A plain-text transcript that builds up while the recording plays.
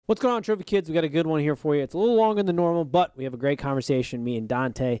What's going on, Trophy Kids? We got a good one here for you. It's a little longer than normal, but we have a great conversation, me and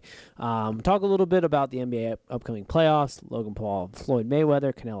Dante. Talk a little bit about the NBA upcoming playoffs, Logan Paul, Floyd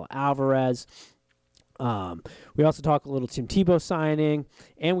Mayweather, Canelo Alvarez. We also talk a little Tim Tebow signing,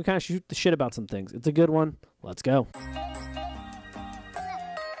 and we kind of shoot the shit about some things. It's a good one. Let's go.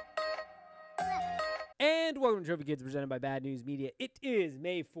 And welcome to Trophy Kids, presented by Bad News Media. It is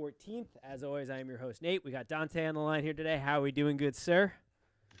May 14th. As always, I am your host, Nate. We got Dante on the line here today. How are we doing, good sir?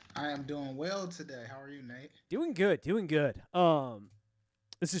 I am doing well today. How are you, Nate? Doing good.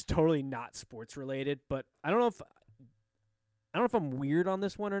 This is totally not sports related, but I don't know if I'm weird on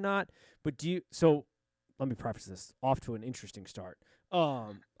this one or not. But so let me preface this off to an interesting start.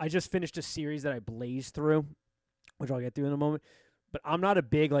 I just finished a series that I blazed through, which I'll get through in a moment. But I'm not a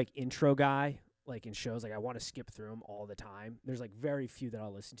big intro guy in shows. I want to skip through them all the time. There's very few that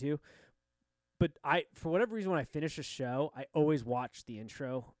I'll listen to. But for whatever reason, when I finish a show, I always watch the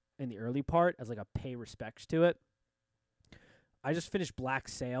intro in the early part as a pay respects to it. I just finished Black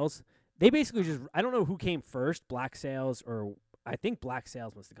Sails. They basically I don't know who came first, Black Sails, or I think Black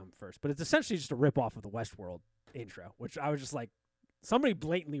Sails must have come first, but it's essentially just a ripoff of the Westworld intro, which I was just somebody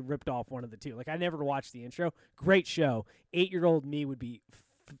blatantly ripped off one of the two. I never watched the intro. Great show. 8-year-old me would be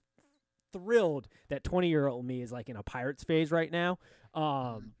thrilled that 20-year-old me is in a Pirates phase right now.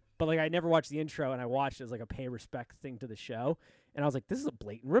 But I never watched the intro, and I watched it as a pay respect thing to the show. And I was like, this is a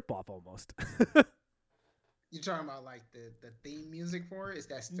blatant ripoff almost. You're talking about the theme music for it? Is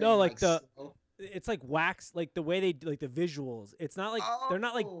that no, slow? It's wax, the way they do the visuals. It's not they're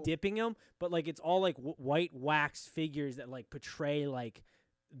not dipping them, but it's all white wax figures that portray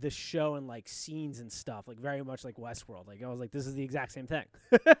the show and scenes and stuff, very much like Westworld. I was like, this is the exact same thing.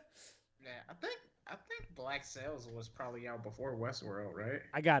 Yeah, I think Black Sails was probably out before Westworld, right?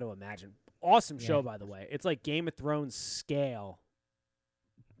 I got to imagine. Awesome show, by the way. It's Game of Thrones scale.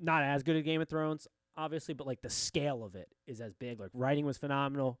 Not as good as Game of Thrones, obviously, but the scale of it is as big. Writing was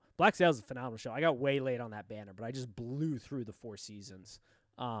phenomenal. Black Sails is a phenomenal show. I got way late on that banner, but I just blew through the 4 seasons,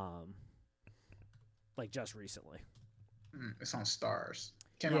 just recently. It's on Stars.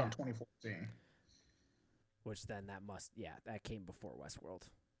 Came out in 2014. Which then that came before Westworld.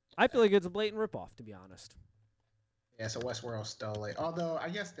 I feel like it's a blatant ripoff, to be honest. Yeah, so Westworld stole it. Although I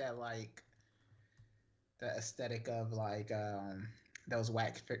guess that the aesthetic of those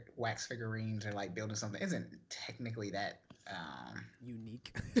wax figurines or building something isn't technically that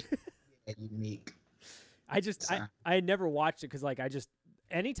unique. Unique. I never watched it because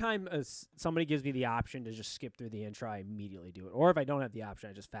anytime somebody gives me the option to just skip through the intro, I immediately do it. Or if I don't have the option,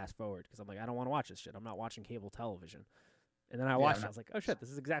 I just fast forward because I'm I don't want to watch this shit. I'm not watching cable television. And then I watched it. I was like, oh shit, this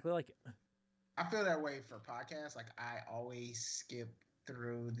is exactly like it. I feel that way for podcasts. I always skip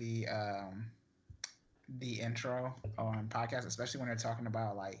through the intro on podcasts, especially when they're talking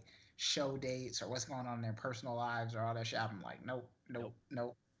about show dates or what's going on in their personal lives or all that shit. I'm like, nope.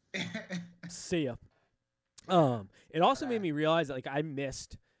 See ya. It also made me realize that I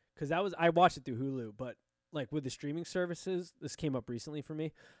missed, because I watched it through Hulu, but with the streaming services, this came up recently for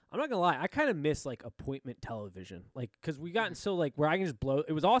me. I'm not gonna lie, I kind of miss appointment television, because we gotten so where I can just blow.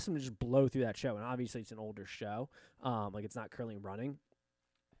 It was awesome to just blow through that show, and obviously it's an older show, it's not currently running.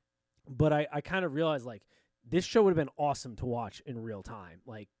 But I kind of realized this show would have been awesome to watch in real time,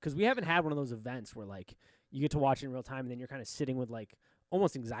 because we haven't had one of those events where you get to watch it in real time, and then you're kind of sitting with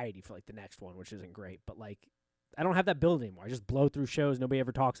almost anxiety for the next one, which isn't great. But I don't have that build anymore. I just blow through shows, nobody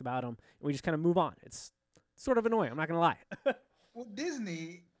ever talks about them, and we just kind of move on. It's sort of annoying. I'm not gonna lie. Well,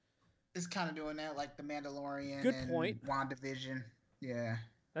 Disney is kind of doing that, The Mandalorian. Good point. WandaVision. Yeah.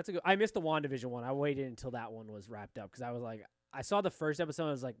 That's a good. I missed the WandaVision one. I waited until that one was wrapped up because I was I saw the first episode.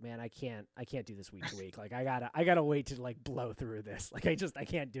 I was like, man, I can't do this week to week. I gotta wait to blow through this. I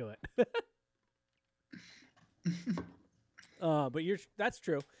can't do it. But that's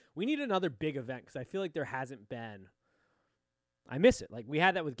true. We need another big event because I feel like there hasn't been. I miss it. We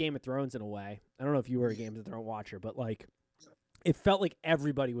had that with Game of Thrones in a way. I don't know if you were a Game of Thrones watcher, but it felt like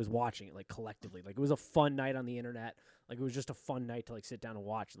everybody was watching it collectively. It was a fun night on the internet. It was just a fun night to sit down and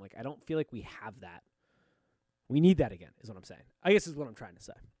watch. And I don't feel like we have that. We need that again, is what I'm saying. I guess is what I'm trying to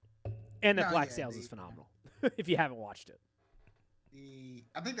say. And that Black Sails is phenomenal. If you haven't watched it.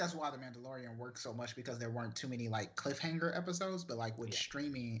 I think that's why The Mandalorian worked so much, because there weren't too many cliffhanger episodes, but with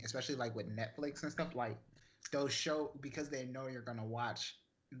streaming, especially with Netflix and stuff, those shows, because they know you're gonna watch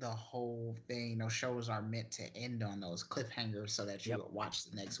the whole thing, those shows are meant to end on those cliffhangers so that you would watch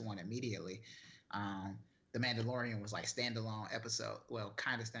the next one immediately. The Mandalorian was standalone episode, well,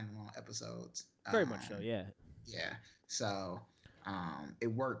 kind of standalone episodes. Very much so, yeah. Yeah. So it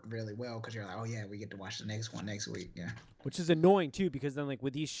worked really well because you're like, oh yeah, we get to watch the next one next week. Yeah. Which is annoying too, because then like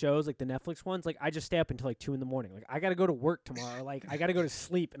with these shows, like the Netflix ones, like I just stay up until like 2 a.m. Like I got to go to work tomorrow. Like I got to go to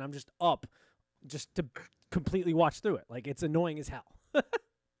sleep, and I'm just up just to completely watch through it. Like it's annoying as hell.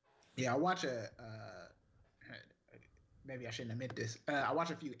 Yeah, I watch maybe I shouldn't admit this. I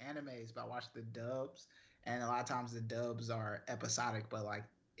watch a few animes, but I watch the dubs, and a lot of times the dubs are episodic. But like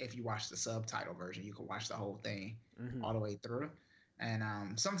if you watch the subtitle version, you can watch the whole thing all the way through.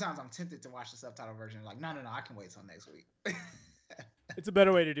 And sometimes I'm tempted to watch the subtitle version. Like, no, I can wait till next week. It's a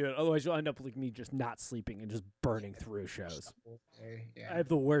better way to do it. Otherwise, you'll end up like me just not sleeping and just burning through shows. Yeah. I have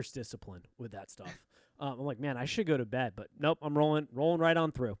the worst discipline with that stuff. I'm like, man, I should go to bed, but nope, I'm rolling right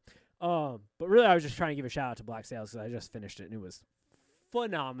on through. But really, I was just trying to give a shout out to Black Sails because I just finished it and it was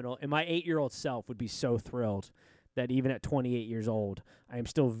phenomenal. And my 8-year-old self would be so thrilled that even at 28 years old, I am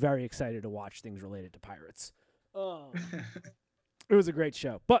still very excited to watch things related to pirates. It was a great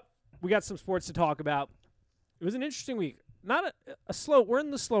show. But we got some sports to talk about. It was an interesting week. Not a slow. We're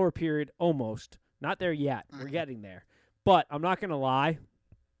in the slower period almost. Not there yet. We're getting there. But I'm not going to lie.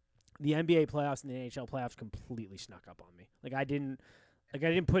 The NBA playoffs and the NHL playoffs completely snuck up on me. Like I didn't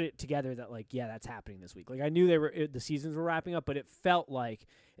put it together that like, yeah, that's happening this week. Like I knew the seasons were wrapping up, but it felt like,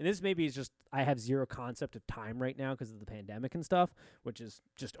 and this maybe is just I have zero concept of time right now because of the pandemic and stuff, which is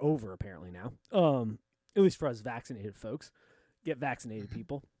just over apparently now. At least for us vaccinated folks, get vaccinated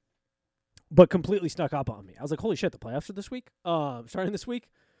people. But completely snuck up on me. I was like, holy shit, the playoffs are this week? Starting this week?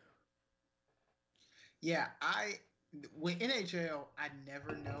 Yeah, with NHL, I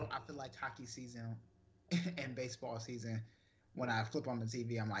never know. I feel like hockey season and baseball season, when I flip on the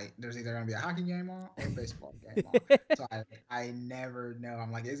TV, I'm like, there's either going to be a hockey game on or a baseball game on. So I never know.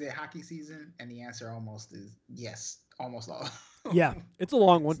 I'm like, is it hockey season? And the answer almost is yes, almost all. Yeah, it's a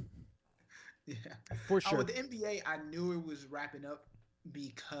long one. Yeah. For sure. With the NBA, I knew it was wrapping up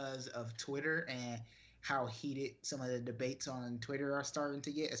because of Twitter and how heated some of the debates on Twitter are starting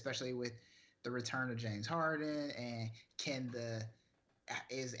to get, especially with the return of James Harden and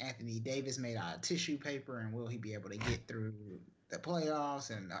is Anthony Davis made out of tissue paper and will he be able to get through the playoffs?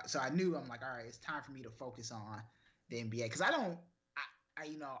 And so I knew, I'm like, all right, it's time for me to focus on the NBA because I'm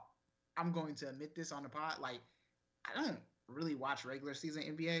going to admit this on the pod, like I don't really watch regular season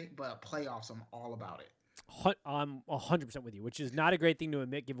NBA, but playoffs, I'm all about it. I'm 100% with you, which is not a great thing to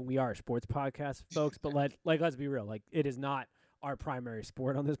admit given we are a sports podcast, folks. But let's be real. Like, it is not our primary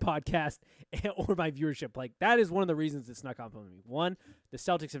sport on this podcast or my viewership. Like, that is one of the reasons it snuck up on me. One, the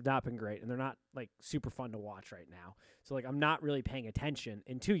Celtics have not been great, and they're not, like, super fun to watch right now. So, like, I'm not really paying attention.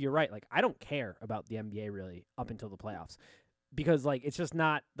 And two, you're right. Like, I don't care about the NBA really up until the playoffs because, like, it's just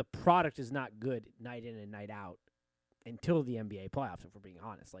not – the product is not good night in and night out until the NBA playoffs, if we're being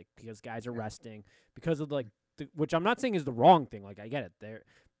honest, like because guys are resting because of which I'm not saying is the wrong thing. Like I get it.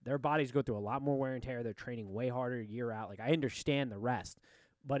 Their bodies go through a lot more wear and tear. They're training way harder year out. Like I understand the rest,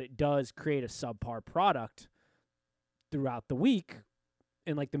 but it does create a subpar product throughout the week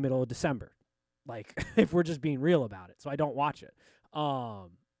in like the middle of December. Like if we're just being real about it. So I don't watch it. But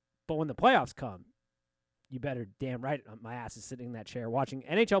when the playoffs come, you better damn right my ass is sitting in that chair watching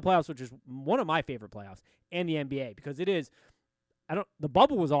NHL playoffs, which is one of my favorite playoffs, and the NBA because it is. The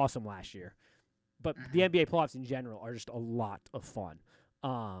bubble was awesome last year, but the NBA playoffs in general are just a lot of fun.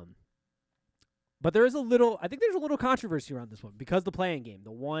 But there is I think there's a little controversy around this one because the playing game,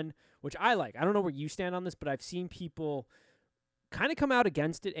 the one which I like. I don't know where you stand on this, but I've seen people kind of come out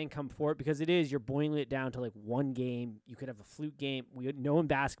against it and come for it because you're boiling it down to like one game. You could have a fluke game. We know in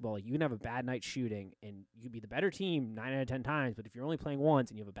basketball, you can have a bad night shooting and you could be the better team 9 out of 10 times. But if you're only playing once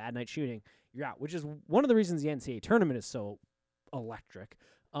and you have a bad night shooting, you're out, which is one of the reasons the NCAA tournament is so electric.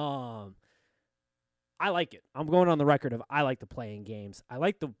 I like it. I'm going on the record of I like the playing games. I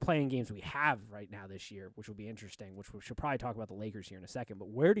like the playing games we have right now this year, which will be interesting, which we should probably talk about the Lakers here in a second. But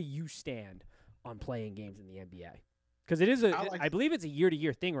where do you stand on playing games in the NBA? Because it is I believe it's a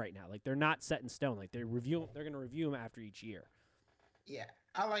year-to-year thing right now. Like they're not set in stone. Like they're going to review them after each year. Yeah,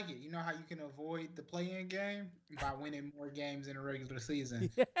 I like it. You know how you can avoid the play-in game by winning more games in a regular season.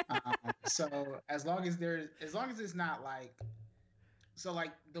 Yeah. So as long as it's not like, so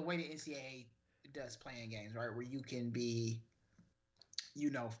like the way the NCAA does play-in games, right, where you can be,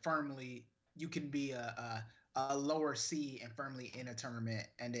 firmly, you can be a lower seed and firmly in a tournament,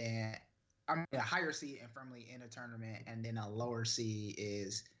 and then a higher seed and firmly in a tournament, and then a lower seed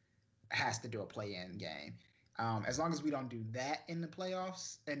has to do a play-in game. As long as we don't do that in the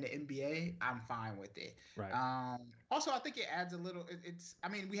playoffs in the NBA, I'm fine with it. Right. Also, I think it adds a little.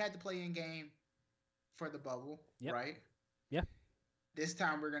 We had the play-in game for the bubble, right? Yeah. This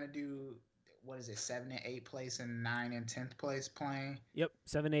time we're gonna do. what is it, 7 and 8 place and 9 and 10th place playing. Yep,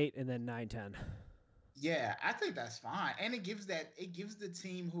 7, 8, and then 9, 10. Yeah, I think that's fine, and it gives the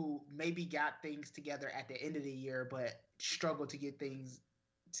team who maybe got things together at the end of the year, but struggled to get things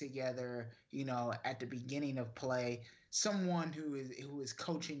together, at the beginning of play, someone who is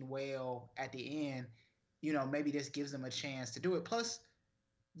coaching well at the end, maybe this gives them a chance to do it. Plus,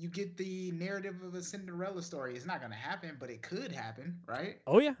 you get the narrative of a Cinderella story. It's not going to happen, but it could happen, right?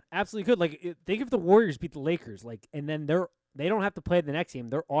 Oh yeah, absolutely could. Like, think if the Warriors beat the Lakers, like, and then they don't have to play the next game.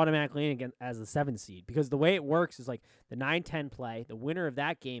 They're automatically in again as the 7th seed, because the way it works is like the 9-10 play. The winner of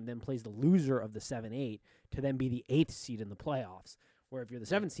that game then plays the loser of the 7-8 to then be the 8th seed in the playoffs. Where if you're the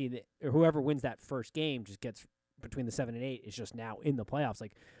 7th seed, or whoever wins that first game just gets between the 7 and 8 is just now in the playoffs.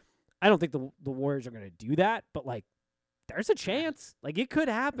 Like, I don't think the Warriors are going to do that, but like, there's a chance. Like, it could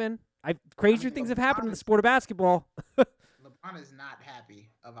happen. Crazier things have happened in the sport of basketball. LeBron is not happy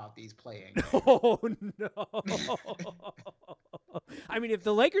about these playing. Oh, no. I mean, if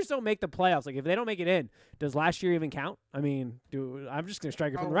the Lakers don't make the playoffs, like if they don't make it in, does last year even count? I mean, I'm just going to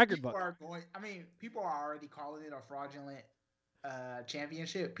strike it from the record book. People are already calling it a fraudulent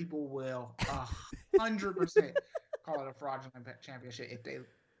championship. People will 100% call it a fraudulent championship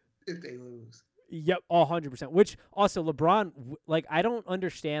if they lose. Yep, 100%. Which also LeBron, like, I don't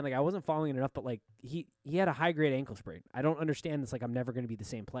understand. Like, I wasn't following it enough, but like he had a high grade ankle sprain. I don't understand this. Like, I'm never going to be the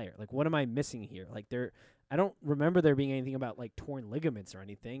same player. Like, what am I missing here? Like, I don't remember there being anything about like torn ligaments or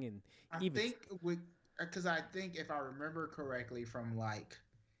anything. And I think if I remember correctly from like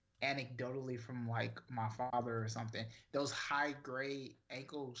anecdotally from like my father or something, those high grade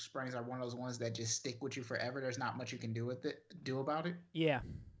ankle sprains are one of those ones that just stick with you forever. There's not much you can do about it. Yeah.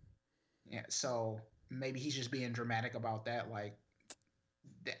 Yeah, so maybe he's just being dramatic about that. Like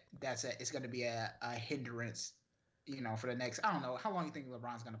it's going to be a hindrance, for the next. I don't know how long you think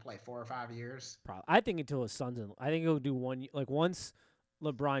LeBron's going to play. 4 or 5 years. Probably. I think until his son's in. I think he'll do one. Like once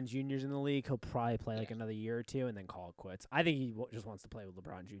LeBron Jr.'s in the league, he'll probably play like another year or two and then call it quits. I think he just wants to play with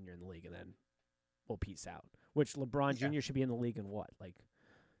LeBron Jr. in the league and then we'll peace out. Which LeBron Jr. should be in the league in what, like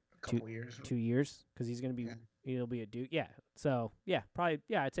a couple years? 2 years, because he's going to be. Yeah. He'll be a Duke. Yeah. So, yeah, probably,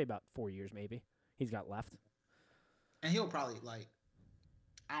 I'd say about 4 years maybe he's got left. And he'll probably, like,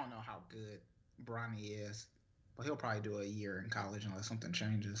 I don't know how good Bronny is, but he'll probably do a year in college unless something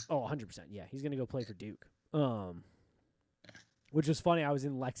changes. Oh, 100%. Yeah, he's going to go play for Duke. Which was funny. I was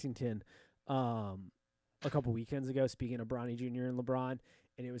in Lexington a couple weekends ago, speaking of Bronny Jr. and LeBron,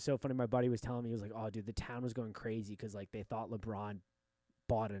 and it was so funny. My buddy was telling me, he was like, oh, dude, the town was going crazy because, like, they thought LeBron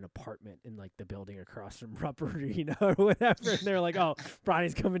bought an apartment in like the building across from Rupp Arena or whatever, and they're like, "Oh,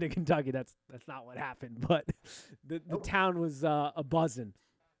 Bronny's coming to Kentucky." That's not what happened, but the town was a buzzing.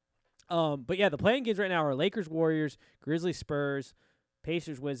 But yeah, the playing games right now are Lakers, Warriors, Grizzlies, Spurs,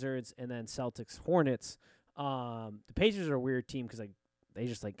 Pacers, Wizards, and then Celtics, Hornets. The Pacers are a weird team because like they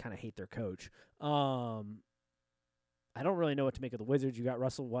just like kind of hate their coach. I don't really know what to make of the Wizards. You got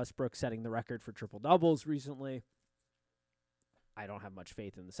Russell Westbrook setting the record for triple doubles recently. I don't have much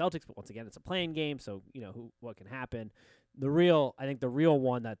faith in the Celtics, but once again, it's a playing game, so what can happen. I think the real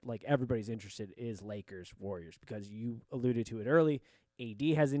one that like everybody's interested is Lakers Warriors, because you alluded to it early. AD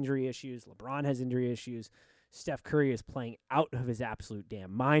has injury issues, LeBron has injury issues. Steph Curry is playing out of his absolute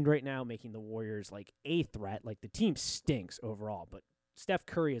damn mind right now, making the Warriors like a threat. Like the team stinks overall, but Steph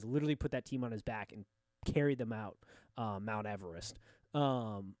Curry has literally put that team on his back and carried them out Mount Everest. Where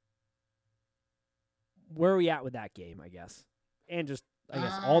are we at with that game, I guess? And just, I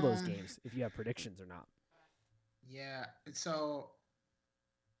guess, all those games, if you have predictions or not. Yeah, so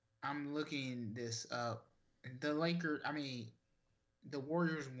I'm looking this up. The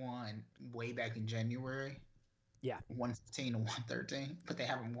Warriors won way back in January. Yeah. 115 to 113, but they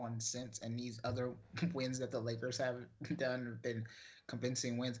haven't won since. And these other wins that the Lakers have done have been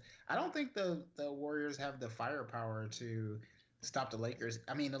convincing wins. I don't think the Warriors have the firepower to stop the Lakers.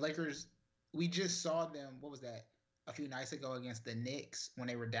 I mean, the Lakers, we just saw them, what was that? A few nights ago against the Knicks when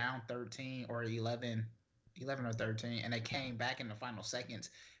they were down 13 or 11 or 13, and they came back in the final seconds.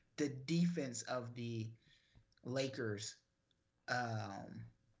 The defense of the Lakers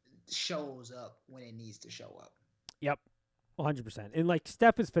shows up when it needs to show up. Yep, 100%. And like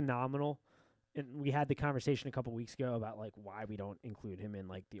Steph is phenomenal, and we had the conversation a couple weeks ago about like why we don't include him in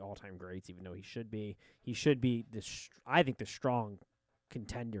like the all-time greats, even though he should be. He should be I think the strong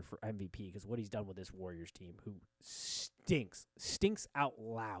contender for MVP, because what he's done with this Warriors team, who stinks out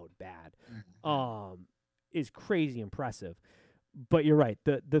loud bad, is crazy impressive. But you're right.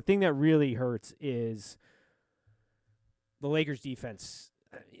 The thing that really hurts is the Lakers defense.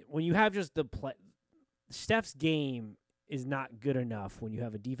 When you have just the play, Steph's game is not good enough when you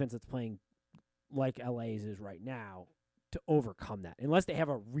have a defense that's playing like LA's is right now to overcome that. Unless they have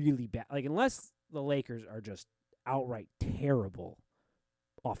a really bad, like unless the Lakers are just outright terrible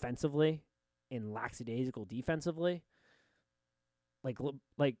offensively and lackadaisical defensively, like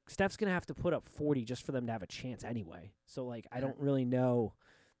Steph's gonna have to put up 40 just for them to have a chance anyway. So like I don't really know.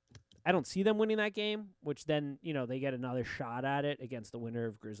 I don't see them winning that game, which then they get another shot at it against the winner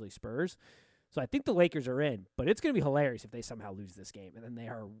of Grizzlies Spurs. So I think the Lakers are in, but it's going to be hilarious if they somehow lose this game, and then they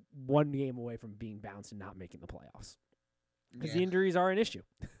are one game away from being bounced and not making the playoffs because the injuries are an issue.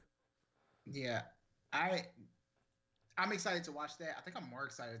 Yeah, I'm excited to watch that. I think I'm more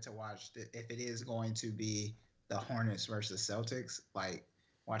excited to watch if it is going to be the Hornets versus Celtics. Like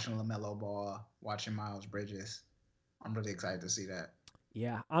watching LaMelo Ball, watching Miles Bridges. I'm really excited to see that.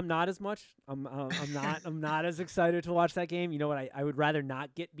 Yeah, I'm not as much. I'm not as excited to watch that game. You know what? I would rather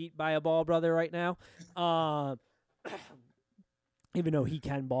not get beat by a ball brother right now. Even though he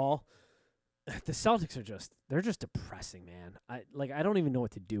can ball. The Celtics they're just depressing, man. I don't even know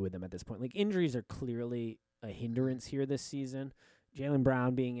what to do with them at this point. Like injuries are clearly a hindrance here this season. Jaylen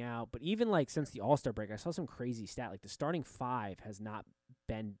Brown being out, but even like since the All-Star break, I saw some crazy stat. Like the starting five has not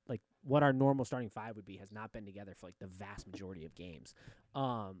been like what our normal starting five would be, has not been together for like the vast majority of games.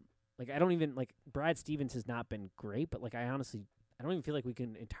 Like I don't even like Brad Stevens has not been great, but like I don't even feel like we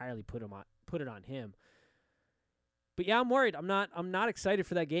can entirely put it on him. But yeah, I'm worried. I'm not excited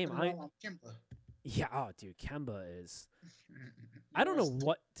for that game. Yeah, oh dude, Kemba is. I don't know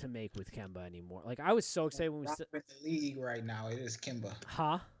what to make with Kemba anymore. Like I was so excited when we in the league right now. It is Kemba.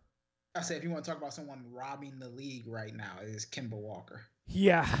 Huh? I said if you want to talk about someone robbing the league right now, it is Kemba Walker.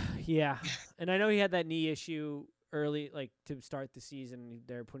 Yeah. And I know he had that knee issue early, like to start the season.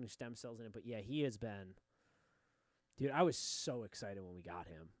 They're putting stem cells in it, but yeah, he has been. Dude, I was so excited when we got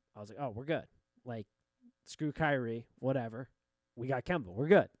him. I was like, oh, we're good. Like, screw Kyrie, whatever. We got Kemba. We're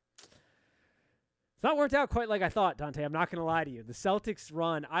good. It's not worked out quite like I thought, Dante. I'm not going to lie to you. The Celtics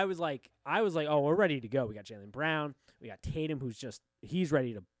run, I was like, oh, we're ready to go. We got Jaylen Brown. We got Tatum, he's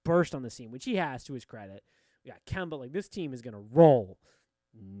ready to burst on the scene, which he has to his credit. We got Kemba. Like, this team is going to roll.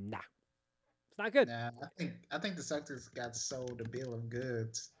 Nah. It's not good. Nah, I think the Celtics got sold a bill of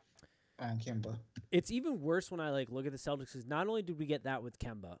goods on Kemba. It's even worse when I look at the Celtics because not only did we get that with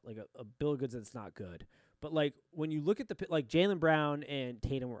Kemba, like a bill of goods that's not good, but like when you look at Jaylen Brown and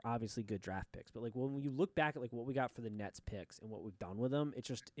Tatum were obviously good draft picks, but like when you look back at what we got for the Nets picks and what we've done with them,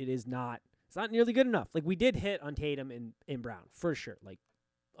 it's not nearly good enough. Like we did hit on Tatum and Brown for sure, like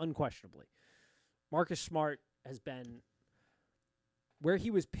unquestionably. Marcus Smart has been where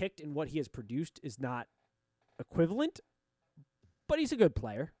he was picked and what he has produced is not equivalent, but he's a good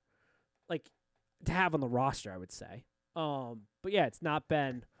player. Like to have on the roster, I would say. But yeah, it's not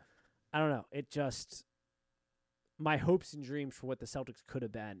been. I don't know. It just my hopes and dreams for what the Celtics could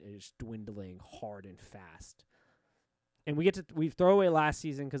have been is dwindling hard and fast. And we throw away last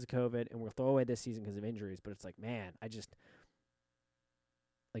season because of COVID, and we'll throw away this season because of injuries. But it's like, man,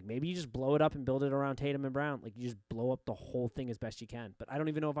 maybe you just blow it up and build it around Tatum and Brown. Like you just blow up the whole thing as best you can. But I don't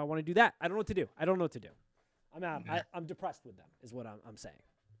even know if I want to do that. I don't know what to do. I'm out. Yeah. I'm depressed with them. Is what I'm saying.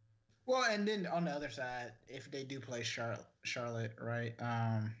 Well, and then on the other side, if they do play Charlotte, right?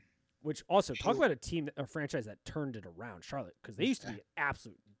 Which also, talk about a franchise that turned it around, Charlotte, because they used to be an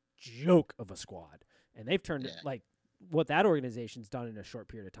absolute joke of a squad. And they've turned it, what that organization's done in a short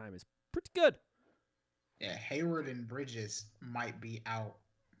period of time is pretty good. Yeah, Hayward and Bridges might be out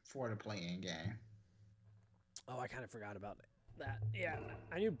for the play-in game. Oh, I kind of forgot about that. Yeah,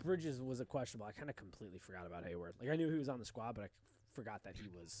 I knew Bridges was a questionable. I kind of completely forgot about Hayward. Like, I knew he was on the squad, but I forgot that he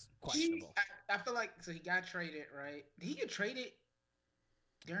was questionable. I feel like, so he got traded, right? Did he get traded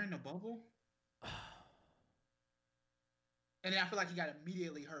during the bubble? And then I feel like he got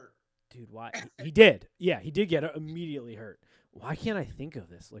immediately hurt. Dude, why? He did. Yeah, he did get immediately hurt. Why can't I think of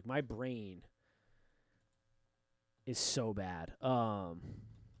this? Like, my brain is so bad. I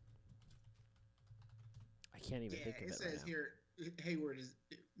can't even think of it. It says right here Hayward is.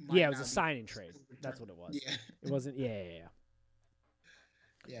 Yeah, it was a sign and trade. That's what it was. Yeah. It wasn't. Yeah.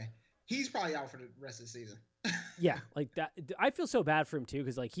 Yeah, he's probably out for the rest of the season. Yeah, like that. I feel so bad for him too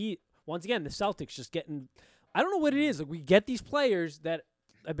because once again the Celtics just getting. I don't know what it is. Like we get these players that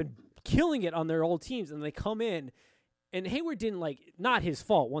have been killing it on their old teams, and they come in, and Hayward didn't not his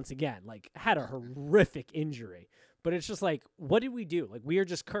fault. Once again, had a horrific injury, but it's just like, what did we do? Like we are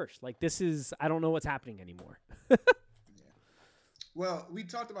just cursed. Like this is. I don't know what's happening anymore. Yeah. Well, we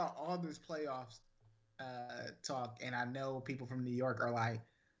talked about all this playoffs talk, and I know people from New York are like,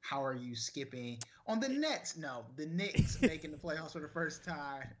 how are you skipping on the Nets? No, the Knicks making the playoffs for the first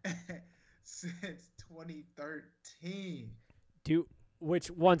time since 2013. Dude, which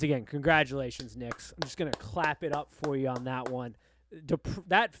once again, congratulations, Knicks. I'm just gonna clap it up for you on that one.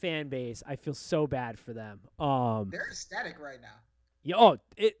 That fan base, I feel so bad for them. They're ecstatic right now. Yeah,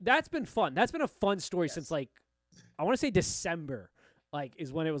 that's been fun. That's been a fun story Yes. since, like, I want to say December, like,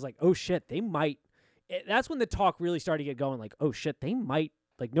 is when it was like, oh shit, they might. That's when the talk really started to get going. Like, oh shit, they might.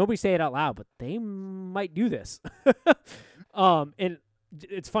 Like, nobody say it out loud, but they might do this. And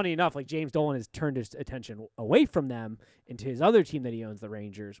it's funny enough, like, James Dolan has turned his attention away from them into his other team that he owns, the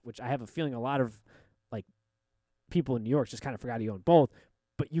Rangers, which I have a feeling a lot of, like, people in New York just kind of forgot he owned both.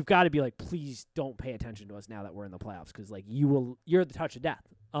 But you've got to be like, please don't pay attention to us now that we're in the playoffs, because, like, you're the touch of death.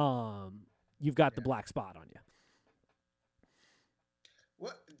 You've got the black spot on you.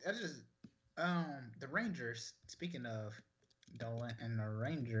 What? That just the Rangers. Speaking of Dolan and the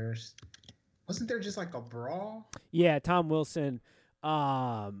Rangers, wasn't there just like a brawl? Yeah, Tom Wilson.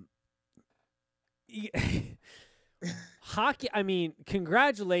 Hockey. I mean,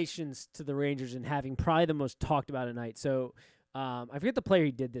 congratulations to the Rangers in having probably the most talked about at night. So, I forget the player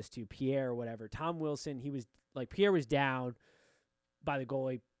he did this to, Pierre or whatever. Tom Wilson. He was like, Pierre was down by the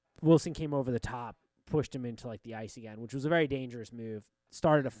goalie. Wilson came over the top, pushed him into, like, the ice again, which was a very dangerous move.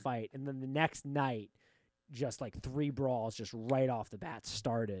 Started a fight, and then the next night, just like 3 brawls, just right off the bat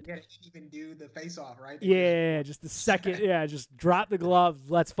started. Yeah, they didn't even do the face-off, right? Just the second, just drop the gloves,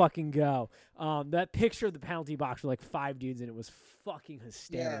 let's fucking go. That picture of the penalty box with like 5 dudes in it was fucking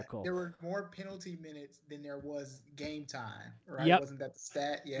hysterical. Yeah, there were more penalty minutes than there was game time, right? Yep. Wasn't that the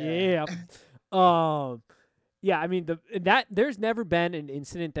stat? Yeah. Yeah, I mean, there's never been an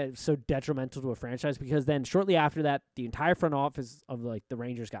incident that's so detrimental to a franchise, because then shortly after that, the entire front office of, like, the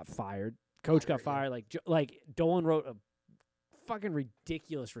Rangers got fired. Coach got fired. Like Dolan wrote a fucking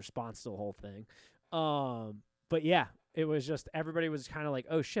ridiculous response to the whole thing. But yeah, it was just, everybody was kind of like,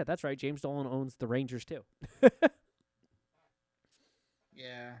 oh shit, that's right, James Dolan owns the Rangers too.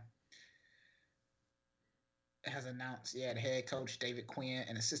 Yeah. It has announced, the head coach David Quinn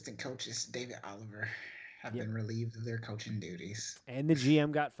and assistant coaches David Oliver have been relieved of their coaching duties. And the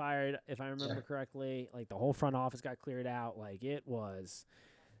GM got fired, if I remember correctly. Like, the whole front office got cleared out. Like, it was,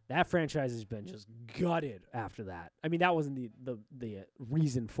 that franchise has been just gutted after that. I mean, that wasn't the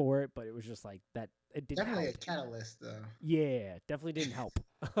reason for it, but it was just like that. It didn't definitely help. A catalyst, though. Yeah, definitely didn't help,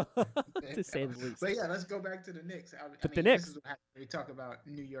 to say the least. But yeah, let's go back to the Knicks. The Knicks. This is what happens when we talk about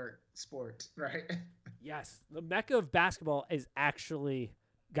New York sports, right? Yes, the mecca of basketball is actually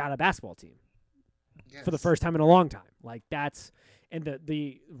got a basketball team. Yes. For the first time in a long time. Like, that's, and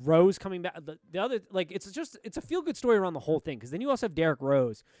the Rose coming back, the other, like, it's a feel good story around the whole thing, because then you also have Derrick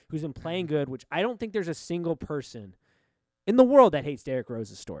Rose, who's been playing good, which I don't think there's a single person in the world that hates Derrick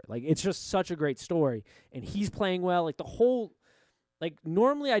Rose's story. Like, it's just such a great story, and he's playing well. Like, the whole, like,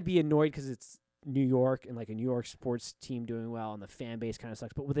 normally I'd be annoyed because it's New York and, like, a New York sports team doing well, and the fan base kind of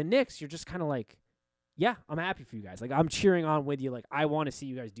sucks. But with the Knicks, you're just kind of like, yeah, I'm happy for you guys. Like, I'm cheering on with you. Like, I want to see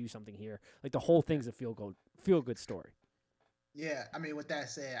you guys do something here. Like, the whole thing's a feel good story. Yeah, I mean, with that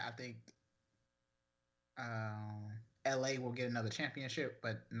said, I think LA will get another championship,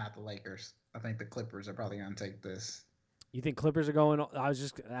 but not the Lakers. I think the Clippers are probably going to take this. You think Clippers are going?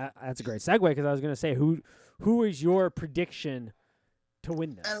 That's a great segue, because I was going to say, who is your prediction to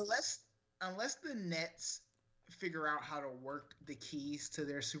win this? Unless the Nets figure out how to work the keys to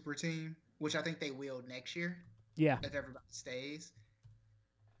their super team, which I think they will next year. Yeah. If everybody stays.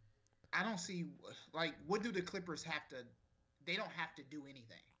 I don't see, like, what do the Clippers have to, they don't have to do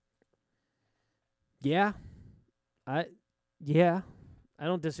anything. Yeah. I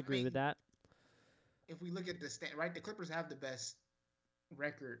don't disagree with that. If we look at right, the Clippers have the best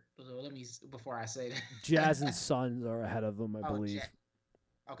record. So before I say that. Jazz and Suns are ahead of them, I believe.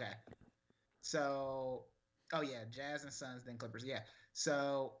 Okay. So, Jazz and Suns, then Clippers. Yeah.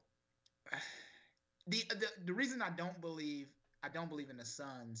 So, the reason I don't believe in the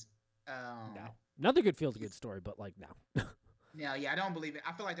Suns. No. Another good feels good story, but, like, no. No, I don't believe it.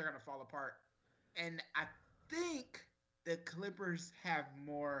 I feel like they're gonna fall apart, and I think the Clippers have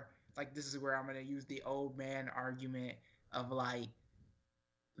more. Like, this is where I'm gonna use the old man argument of, like,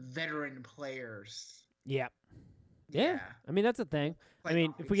 veteran players. Yeah. I mean, that's a thing. I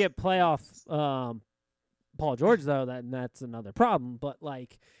mean, if we get get playoff Paul George, though, that's another problem. But,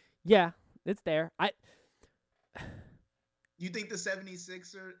 like, yeah, it's there. You think the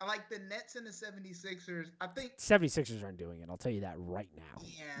 76ers, like the Nets and the 76ers, I think 76ers aren't doing it. I'll tell you that right now.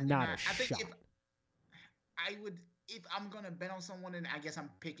 Yeah, not a I shot. think if I'm gonna bet on someone, and I guess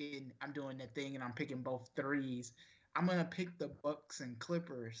I'm doing that thing, and I'm picking both threes. I'm gonna pick the Bucks and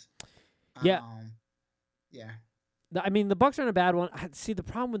Clippers. Yeah. Yeah. I mean, the Bucks aren't a bad one. See, the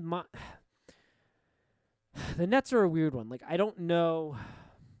problem with The Nets are a weird one. Like I don't know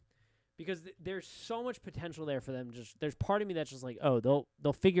because there's so much potential there for them. Just there's part of me that's just like, oh,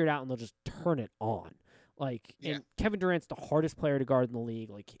 they'll figure it out and they'll just turn it on. Like Yeah. and Kevin Durant's the hardest player to guard in the league.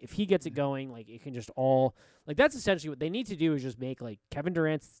 Like if he gets it Mhm. going, like it can just all like that's essentially what they need to do is just make like Kevin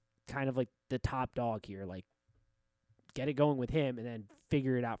Durant's kind of like the top dog here. Like get it going with him and then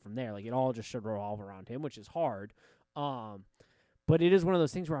figure it out from there. Like it all just should revolve around him, which is hard. But it is one of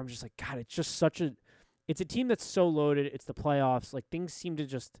those things where I'm just like, God, it's just it's a team that's so loaded. It's the playoffs. Like things seem to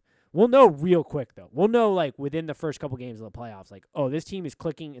just, we'll know real quick though. We'll know like within the first couple games of the playoffs, like, oh, this team is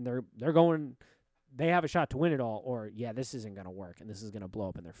clicking and they're going, they have a shot to win it all, or yeah, this isn't going to work and this is going to blow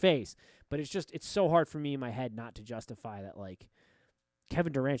up in their face. But it's so hard for me in my head not to justify that like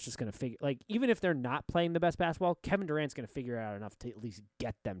Kevin Durant's just going to figure, like, even if they're not playing the best basketball, Kevin Durant's going to figure it out enough to at least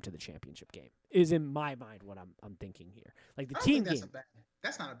get them to the championship game. Is in my mind what I'm thinking here. Like the I don't team think game.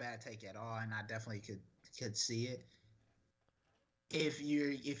 that's not a bad take at all, and I definitely could see it. If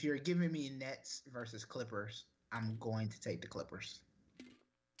you're giving me Nets versus Clippers, I'm going to take the Clippers.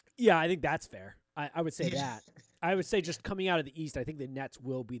 Yeah, I think that's fair. I would say that. I would say just coming out of the East, I think the Nets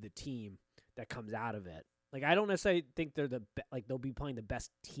will be the team that comes out of it. Like I don't necessarily think they're like they'll be playing the best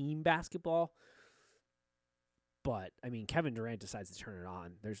team basketball, but I mean Kevin Durant decides to turn it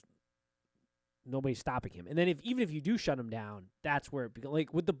on. There's nobody stopping him. And then even if you do shut him down, that's where it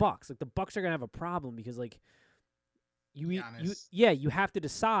like with the Bucks, like the Bucks are gonna have a problem because like you have to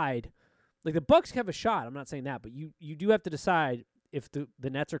decide. Like the Bucks have a shot. I'm not saying that, but you do have to decide if the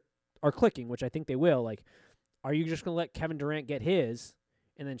Nets are clicking, which I think they will. Like, are you just gonna let Kevin Durant get his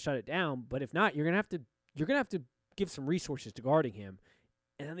and then shut it down? But if not, you're gonna have to give some resources to guarding him,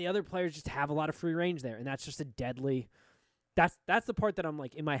 and then the other players just have a lot of free range there, and that's just a deadly. That's the part that I'm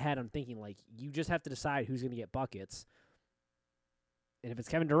like in my head. I'm thinking like you just have to decide who's gonna get buckets, and if it's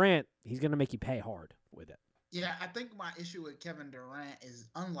Kevin Durant, he's gonna make you pay hard with it. Yeah, I think my issue with Kevin Durant is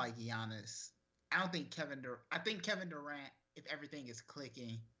unlike Giannis. I think Kevin Durant, if everything is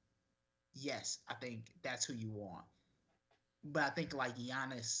clicking, yes, I think that's who you want. But I think like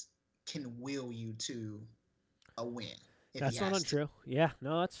Giannis can will you to a win. That's not untrue. Yeah,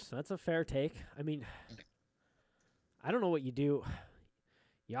 no, that's a fair take. I mean, I don't know what you do.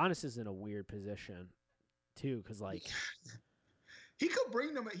 Giannis is in a weird position too, because like he could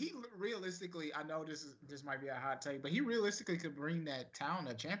bring them. He realistically, I know this might be a hot take, but he realistically could bring that town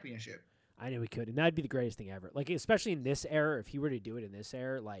a championship. I knew he could, and that'd be the greatest thing ever. Like especially in this era, if he were to do it in this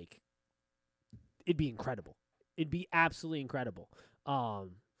era, like it'd be incredible. It'd be absolutely incredible.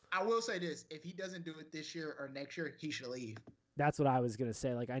 I will say this: if he doesn't do it this year or next year, he should leave. That's what I was gonna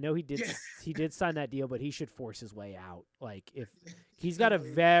say. Like I know he did he did sign that deal, but he should force his way out. Like if he's got a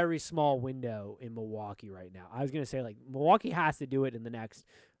very small window in Milwaukee right now. I was gonna say like Milwaukee has to do it in the next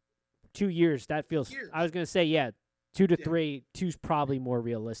 2 years. That feels. I was gonna say 2 to 3. 2's probably more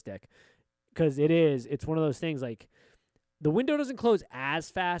realistic because it's one of those things like the window doesn't close as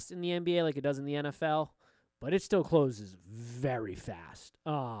fast in the NBA like it does in the NFL, but it still closes very fast.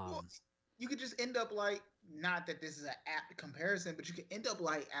 Well, you could just end up like. Not that this is an apt comparison, but you could end up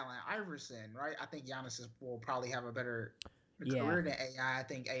like Allen Iverson, right? I think Giannis will probably have a better career than AI. I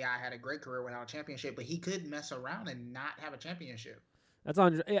think AI had a great career without a championship, but he could mess around and not have a championship. That's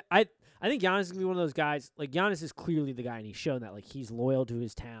on. I think Giannis is gonna be one of those guys. Like Giannis is clearly the guy, and he's shown that. Like he's loyal to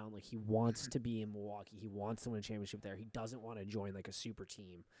his town. Like he wants to be in Milwaukee. He wants to win a championship there. He doesn't want to join like a super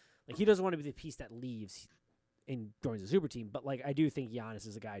team. Like he doesn't want to be the piece that leaves and joins a super team. But like I do think Giannis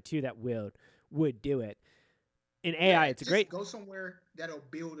is a guy too that would do it. In AI, it's a great go somewhere that'll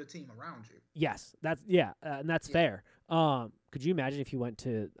build a team around you. Yes, that's and that's fair. Could you imagine if you went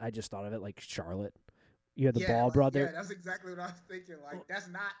to? I just thought of it like Charlotte. You had the Ball brother. Yeah, that's exactly what I was thinking. Like that's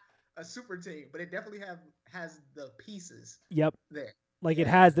not a super team, but it definitely has the pieces. Yep. There. Like it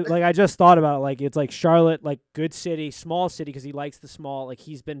has the like I just thought about it. Like it's like Charlotte, like good city, small city because he likes the small. Like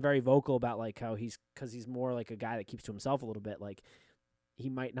he's been very vocal about like how he's more like a guy that keeps to himself a little bit. Like. He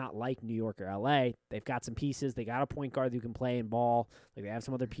might not like New York or LA. They've got some pieces. They got a point guard who can play and ball. Like they have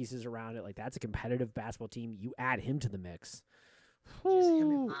some other pieces around it. Like that's a competitive basketball team. You add him to the mix.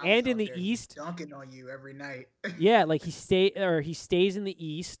 And in the East, dunking on you every night. Yeah, like he stays in the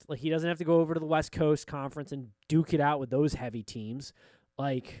East. Like he doesn't have to go over to the West Coast Conference and duke it out with those heavy teams.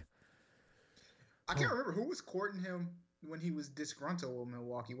 Like I can't remember who was courting him when he was disgruntled with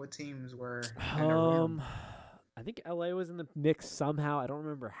Milwaukee. What teams were? I think LA was in the mix somehow. I don't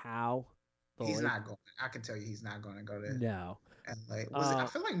remember how. He's not going. I can tell you he's not going to go there. No. LA. I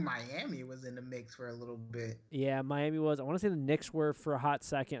feel like Miami was in the mix for a little bit. Yeah, Miami was. I want to say the Knicks were for a hot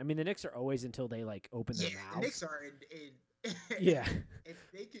second. I mean, the Knicks are always until they like open their mouths. The Knicks are yeah.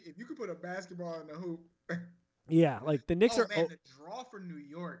 If you could put a basketball in the hoop. Yeah, like the Knicks Oh are. man, the draw for New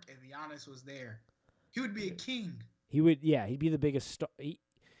York if Giannis was there, he would be a king. He would. Yeah, he'd be the biggest star.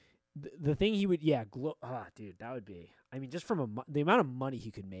 The thing he would. Yeah, dude, that would be. I mean, just from the amount of money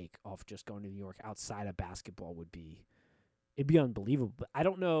he could make off just going to New York outside of basketball would be. It'd be unbelievable. But I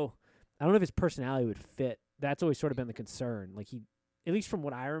don't know. I don't know if his personality would fit. That's always sort of been the concern. Like at least from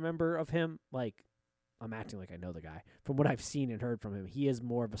what I remember of him, like I'm acting like I know the guy. From what I've seen and heard from him, he is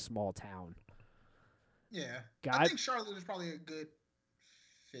more of a small town. Yeah, guy. I think Charlotte is probably a good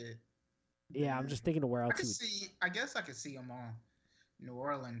fit. Yeah, I'm just thinking of where else. I guess I could see him on New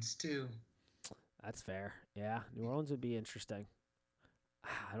Orleans too. That's fair. Yeah, New Orleans would be interesting.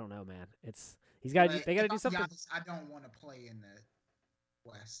 I don't know, man. They got to do something. Honest, I don't want to play in the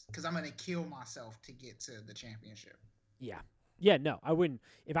West because I'm gonna kill myself to get to the championship. Yeah. No, I wouldn't.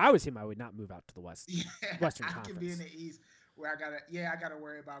 If I was him, I would not move out to the West. Yeah, Western I Conference. can be in the East where I gotta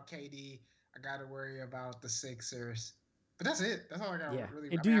worry about KD. I gotta worry about the Sixers. But that's it. That's all I got. Yeah.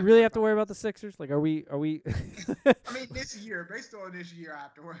 Really. And do you really have to worry about the Sixers? Like, are we? I mean, this year, based on this year, I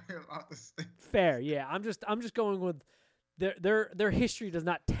have to worry about the Sixers. Fair. Yeah. I'm just going with their history does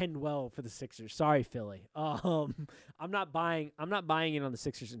not tend well for the Sixers. Sorry, Philly. I'm not buying in on the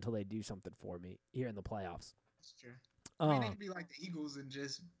Sixers until they do something for me here in the playoffs. That's true. I mean, they could be like the Eagles and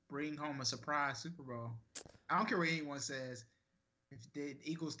just bring home a surprise Super Bowl. I don't care what anyone says. If the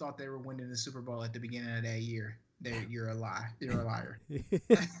Eagles thought they were winning the Super Bowl at the beginning of that year, you're a lie. You're a liar.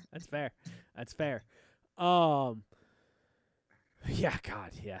 That's fair. That's fair. Yeah,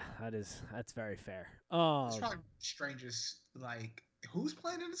 God, yeah, that's very fair. It's probably the strangest. Like, who's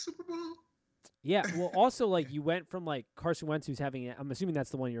playing in the Super Bowl? Yeah, well, also like you went from like Carson Wentz, who's having, I'm assuming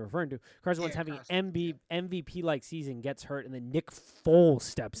that's the one you're referring to. Carson Wentz having an MVP like season, gets hurt, and then Nick Foles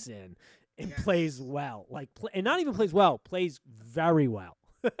steps in and plays well, and not even plays well, plays very well.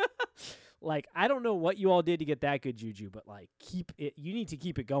 Like, I don't know what you all did to get that good juju, but like keep it. You need to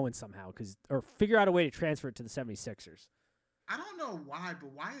keep it going somehow, or figure out a way to transfer it to the 76ers. I don't know why,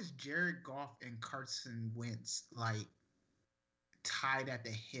 but why is Jared Goff and Carson Wentz like tied at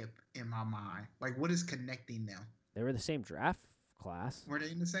the hip in my mind? Like, what is connecting them? They were the same draft class. Were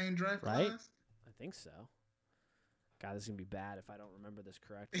they in the same draft right? class? I think so. God, this is gonna be bad if I don't remember this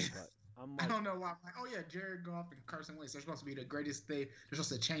correctly, but I don't know why. I'm like, oh yeah, Jared Goff and Carson Wentz. They're supposed to be the greatest thing. They're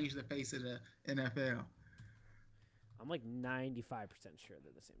supposed to change the face of the NFL. I'm like 95% sure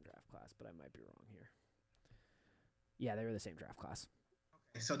they're the same draft class, but I might be wrong here. Yeah, they were the same draft class.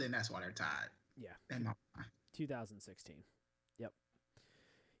 Okay, so then that's why they're tied. Yeah. 2016.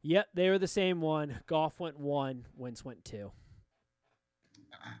 Yep, they were the same one. Goff went 1, Wentz went 2.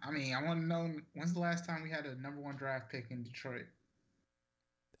 I mean, I want to know, when's the last time we had a number 1 draft pick in Detroit?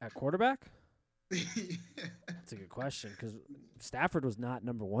 At quarterback? That's a good question, because Stafford was not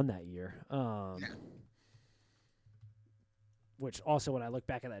number 1 that year. No. Which also, when I look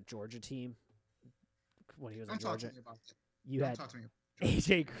back at that Georgia team, when he was in Georgia, you had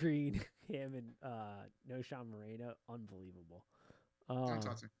AJ Green, him, and Noshawn Moreno. Unbelievable. Don't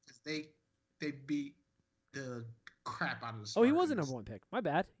talk to me. They beat the crap out of the Spartans. Oh, he was a number 1 pick. My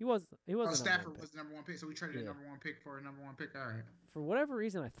bad. He was. Stafford was the number 1 pick, so we traded a number 1 pick for a number 1 pick. All right. For whatever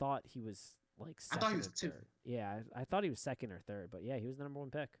reason, I thought he was like second. I thought he was or third. Yeah, I thought he was second or third, but yeah, he was the number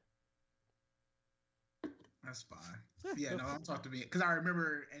 1 pick. That's fine. Yeah, no, don't talk to me because I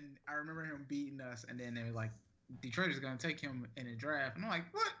remember him beating us, and then they were like, Detroit is gonna take him in a draft, and I'm like,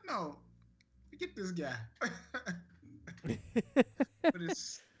 what? No, get this guy. With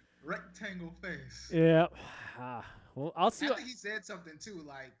his rectangle face. Yeah. Well, I'll see. I think he said something too.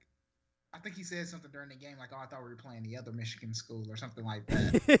 Like, I think he said something during the game, like, "Oh, I thought we were playing the other Michigan school or something like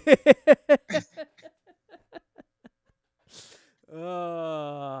that."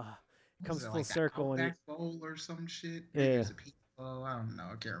 Comes full like circle when he bowl or some shit. Yeah. Oh, I don't know.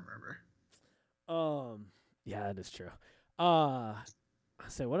 I can't remember. Yeah, that is true.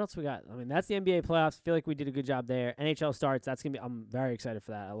 So what else we got? I mean, that's the NBA playoffs. I feel like we did a good job there. NHL starts. That's gonna be. I'm very excited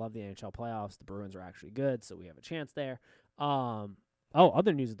for that. I love the NHL playoffs. The Bruins are actually good, so we have a chance there.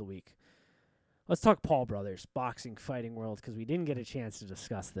 Other news of the week. Let's talk Paul Brothers, boxing, fighting world, because we didn't get a chance to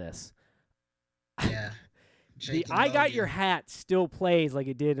discuss this. Yeah. The I Got Your Hat still plays like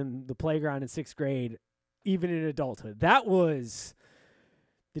it did in the playground in 6th grade, even in adulthood. That was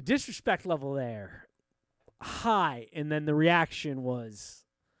the disrespect level there. High, and then the reaction was,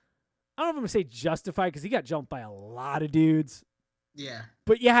 I don't know if I'm going to say justified, because he got jumped by a lot of dudes. Yeah.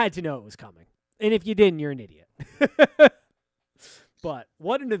 But you had to know it was coming. And if you didn't, you're an idiot. But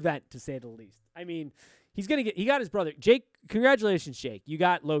what an event, to say the least. I mean, He got his brother Jake. Congratulations, Jake. You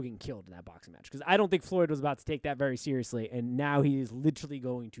got Logan killed in that boxing match because I don't think Floyd was about to take that very seriously, and now he is literally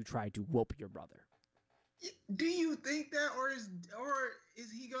going to try to whoop your brother. Do you think that, or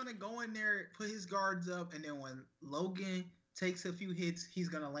is he gonna go in there, put his guards up, and then when Logan takes a few hits, he's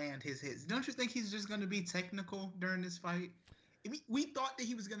gonna land his hits? Don't you think he's just gonna be technical during this fight? We thought that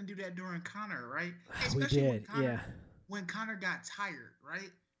he was gonna do that during Conor, right? Especially we did, yeah. When Conor got tired, right?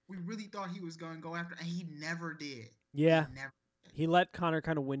 We really thought he was gonna go after, and he never did. Yeah. He let Conor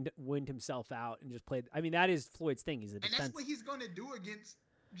kind of wind himself out and just played. I mean, that is Floyd's thing. He's a defense. And that's what he's gonna do against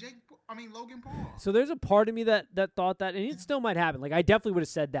Logan Paul. So there's a part of me that thought that, and it still might happen. Like I definitely would have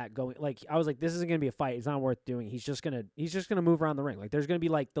said that going. Like I was like, this isn't gonna be a fight. It's not worth doing. He's just gonna move around the ring. Like there's gonna be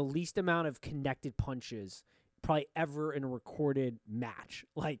like the least amount of connected punches probably ever in a recorded match.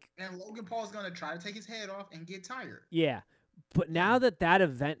 Like, and Logan Paul's gonna try to take his head off and get tired. Yeah, but now that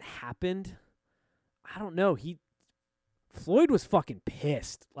event happened, I don't know. Floyd was fucking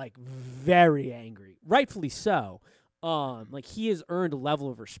pissed, like very angry, rightfully so. Like he has earned a level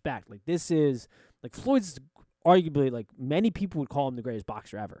of respect. Like this is like Floyd's arguably, like many people would call him the greatest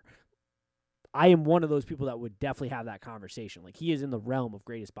boxer ever. I am one of those people that would definitely have that conversation. Like he is in the realm of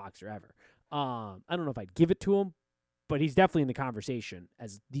greatest boxer ever. I don't know if I'd give it to him, but he's definitely in the conversation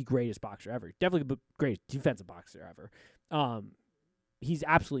as the greatest boxer ever. Definitely the greatest defensive boxer ever. He's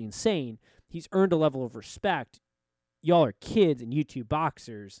absolutely insane. He's earned a level of respect. Y'all are kids and YouTube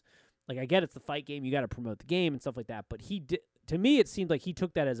boxers. Like, I get it's the fight game. You got to promote the game and stuff like that. But to me, it seemed like he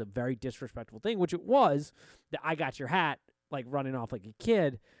took that as a very disrespectful thing, which it was, that I got your hat, like running off like a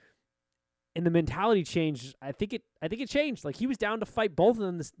kid. And the mentality changed. I think it changed. Like, he was down to fight both of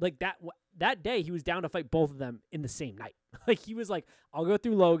them. That day, he was down to fight both of them in the same night. Like, he was like, I'll go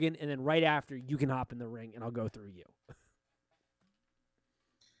through Logan, and then right after, you can hop in the ring, and I'll go through you.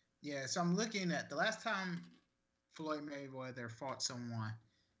 Yeah, so I'm looking at the last time Floyd Mayweather fought someone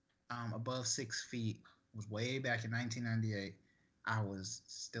above 6 feet was way back in 1998. I was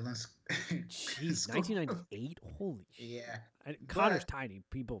still in Jeez, 1998? Holy shit. Yeah. Conor's tiny.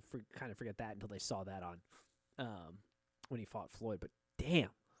 People kind of forget that until they saw that on when he fought Floyd. But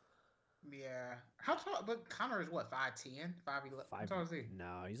damn. Yeah. How tall? But Conor is what, 5'10"? 5'11"? How tall is he?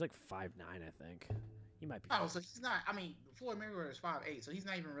 No, he's like 5'9", I think. He might be. Oh, so he's not. I mean, Floyd Mayweather is 5'8", so he's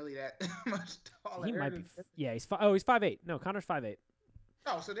not even really that much taller. He might be. Yeah, he's 5'8". No, Conor's 5'8".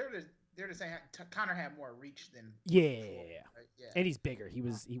 Oh, so they're the same. Conor had more reach than. Yeah, Floyd, right? Yeah. And he's bigger. He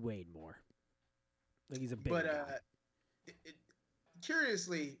weighed more. Like he's a bigger guy.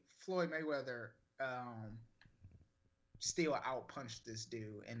 Curiously, Floyd Mayweather still outpunched this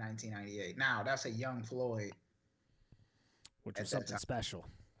dude in 1998. Now that's a young Floyd, which was something special.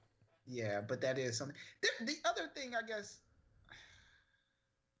 Yeah, but that is something. The other thing, I guess,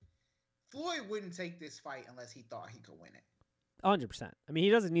 Floyd wouldn't take this fight unless he thought he could win it. 100%. I mean, he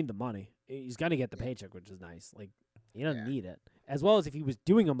doesn't need the money. He's going to get the paycheck, which is nice. Like, he doesn't need it. As well as if he was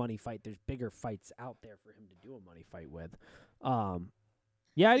doing a money fight, there's bigger fights out there for him to do a money fight with.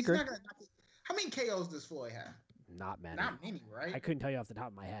 Yeah, I agree. How many KOs does Floyd have? Not many. Not many, right? I couldn't tell you off the top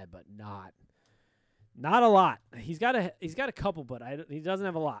of my head, but not a lot. He's got a couple, but he doesn't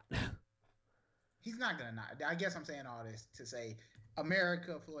have a lot. He's not gonna knock. I guess I'm saying all this to say,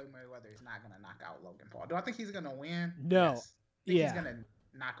 America, Floyd Mayweather is not gonna knock out Logan Paul. Do I think he's gonna win? No. Yes. He's gonna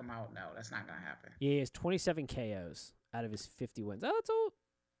knock him out. No, that's not gonna happen. Yeah, he has 27 KOs out of his 50 wins. Oh, that's all.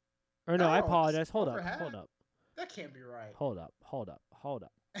 Or no, I apologize. Hold up. That can't be right. Hold up.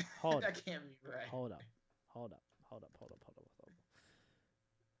 That can't be right. Hold up.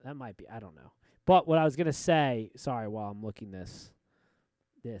 That might be. I don't know. But what I was gonna say, sorry, while I'm looking this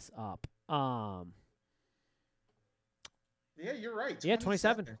up. Yeah, you're right. 27. Yeah,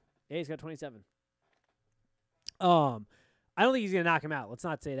 27. Yeah, he's got 27. I don't think he's gonna knock him out. Let's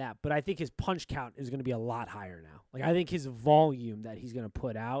not say that. But I think his punch count is gonna be a lot higher now. Like I think his volume that he's gonna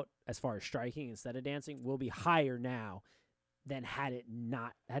put out as far as striking instead of dancing will be higher now than had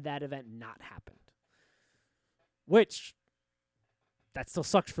that event not happened. Which that still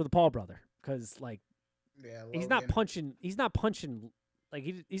sucks for the Paul brother because like he's not punching like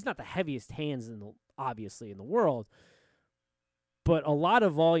he's not the heaviest hands obviously in the world, but a lot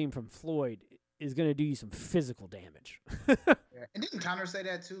of volume from Floyd is going to do you some physical damage. And didn't Conor say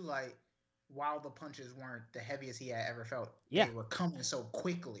that too? Like while the punches weren't the heaviest he had ever felt, they were coming so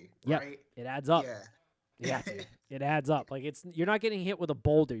quickly, right? It adds up. Yeah, it adds up. Like you're not getting hit with a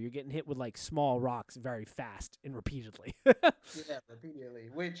boulder. You're getting hit with like small rocks very fast and repeatedly. Yeah, repeatedly.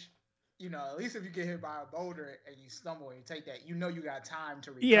 Which, at least if you get hit by a boulder and you stumble and you take that, you got time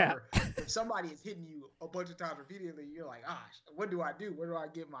to recover. Yeah. If somebody is hitting you a bunch of times repeatedly, you're like, what do I do? Where do I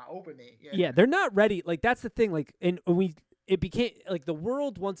get my opening? Yeah, they're not ready. Like, that's the thing. Like, and it became like the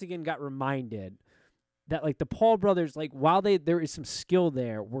world once again got reminded that like the Paul brothers, like while there is some skill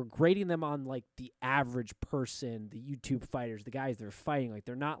there, we're grading them on like the average person, the YouTube fighters, the guys they're fighting. Like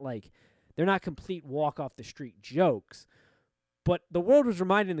they're not complete walk off the street jokes. But the world was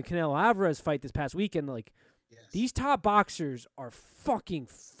reminding the Canelo Alvarez fight this past weekend, like these top boxers are fucking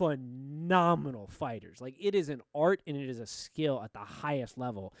phenomenal fighters. Like it is an art and it is a skill at the highest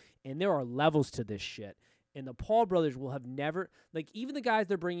level. And there are levels to this shit. And the Paul brothers will have never, like even the guys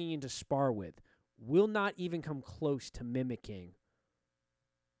they're bringing in to spar with, will not even come close to mimicking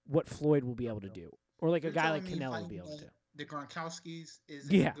what Floyd will be able to do. Or like a guy like Canelo will be able to. The Gronkowskis is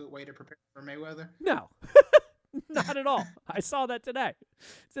a good way to prepare for Mayweather? No. Not at all. I saw that today.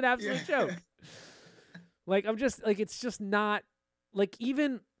 It's an absolute joke. Like I'm just like it's just not like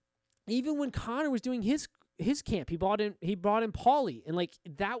even when Conor was doing his camp, he brought in Paulie, and like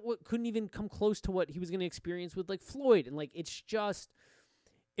that couldn't even come close to what he was going to experience with like Floyd, and like it's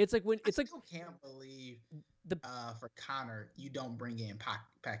like when it's I still can't believe for Conor you don't bring in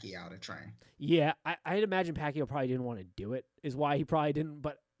Pacquiao to train. Yeah, I'd imagine Pacquiao probably didn't want to do it. Is why he probably didn't,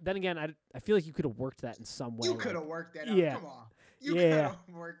 but. Then again, I feel like you could have worked that in some way. You could have worked that out. Yeah. Come on. You could have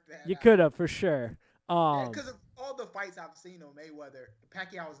worked that out. You could have, for sure. Because of all the fights I've seen of Mayweather,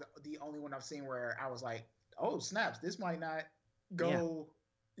 Pacquiao was the only one I've seen where I was like, oh, snaps, this might not go.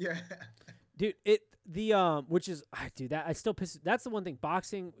 Yeah. Dude, which is, dude, that I still piss. That's the one thing,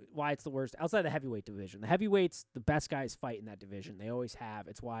 boxing, why it's the worst, outside the heavyweight division. The heavyweights, the best guys fight in that division. They always have.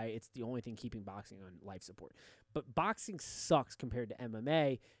 It's why it's the only thing keeping boxing on life support. But boxing sucks compared to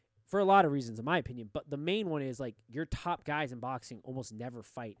MMA for a lot of reasons, in my opinion. But the main one is, like, your top guys in boxing almost never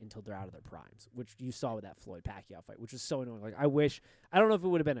fight until they're out of their primes, which you saw with that Floyd-Pacquiao fight, which is so annoying. Like, I don't know if it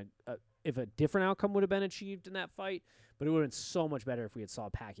would have been if a different outcome would have been achieved in that fight, but it would have been so much better if we had saw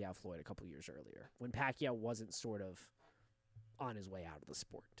Pacquiao-Floyd a couple years earlier, when Pacquiao wasn't sort of on his way out of the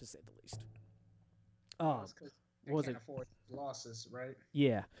sport, to say the least. They can't afford losses, right?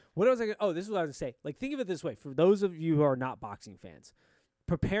 Yeah. What was I going to... Oh, this is what I was going to say. Like, think of it this way. For those of you who are not boxing fans,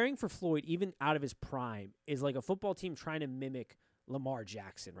 preparing for Floyd, even out of his prime, is like a football team trying to mimic Lamar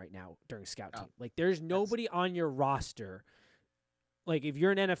Jackson right now during scout team. Like, there's nobody on your roster, like, if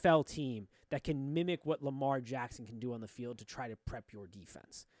you're an NFL team, that can mimic what Lamar Jackson can do on the field to try to prep your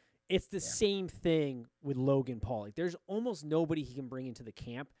defense. It's the same thing with Logan Paul. Like, there's almost nobody he can bring into the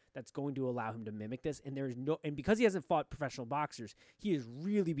camp that's going to allow him to mimic this. And because he hasn't fought professional boxers, he is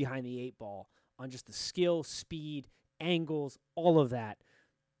really behind the 8 ball on just the skill, speed, angles, all of that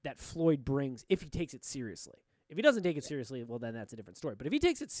Floyd brings if he takes it seriously. If he doesn't take it seriously, well, then that's a different story. But if he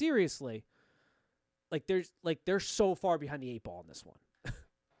takes it seriously, they're so far behind the 8 ball in this one.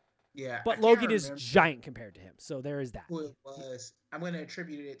 Yeah. But Logan is giant compared to him, so there is that. Who it was. I'm going to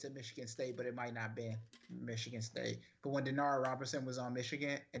attribute it to Michigan State, but it might not be Michigan State. But when Denard Robinson was on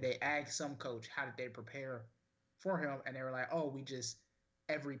Michigan, and they asked some coach how did they prepare for him, and they were like, oh,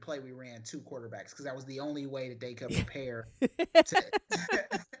 every play we ran 2 quarterbacks, because that was the only way that they could prepare.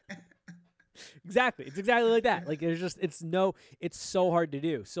 Exactly. It's exactly like that. Like, it's so hard to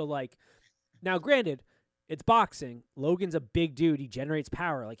do. So, like, now granted, it's boxing. Logan's a big dude. He generates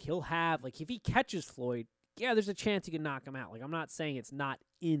power. Like, he'll have, like, if he catches Floyd, yeah, there's a chance he can knock him out. Like, I'm not saying it's not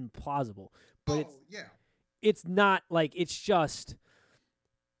implausible, but it's not, like, and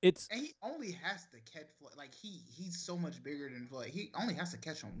he only has to catch Floyd. Like, he's so much bigger than Floyd. He only has to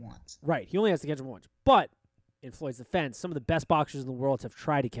catch him once. Right. He only has to catch him once. But in Floyd's defense, some of the best boxers in the world have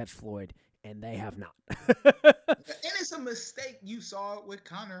tried to catch Floyd, and they have not. And it's a mistake. You saw it with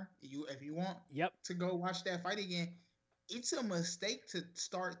Conor. If you want to go watch that fight again, it's a mistake to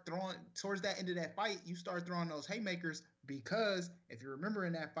start throwing towards that end of that fight. You start throwing those haymakers because if you remember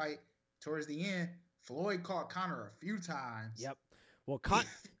in that fight, towards the end, Floyd caught Conor a few times. Yep. Well,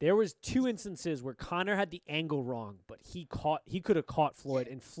 there was 2 instances where Conor had the angle wrong, but he could have caught Floyd.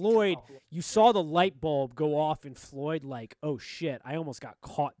 And Floyd, you saw the light bulb go off in Floyd, like, oh shit, I almost got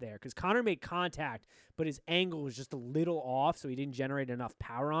caught there. Because Conor made contact, but his angle was just a little off, so he didn't generate enough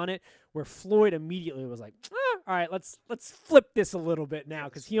power on it. Where Floyd immediately was like, all right, let's flip this a little bit now,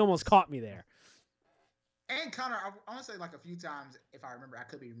 because he almost caught me there. And Conor, I want to say like a few times, if I remember, I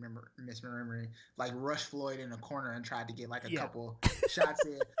could be misremembering, like rushed Floyd in the corner and tried to get like a couple shots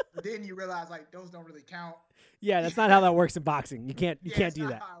in. But then you realize like those don't really count. Yeah, that's not how that works in boxing. You can't do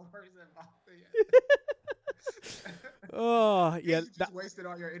that. How it works in boxing. Oh yeah, you just wasted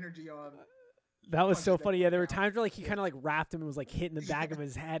all your energy on That was so punches that funny. go Yeah, there were down. times where like he kind of like wrapped him and was like hitting the back of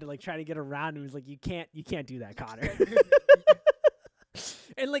his head and like trying to get around. And he was like, you can't do that, Connor.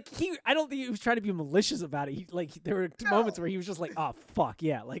 And like I don't think he was trying to be malicious about it. There were moments where he was just like, oh fuck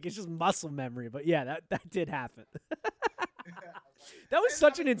yeah, like it's just muscle memory. But yeah, that did happen. That was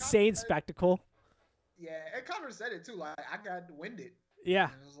such an insane spectacle. Yeah, and Connor said it too. Like I got winded. Yeah.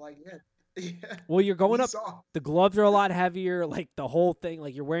 And it was like, yeah. Well, you're going We up. saw. The gloves are a lot heavier. Like the whole thing.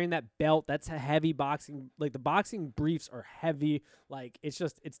 Like you're wearing that belt. That's a heavy boxing. Like the boxing briefs are heavy. Like it's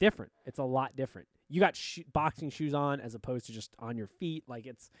different. It's a lot different. You got boxing shoes on as opposed to just on your feet. Like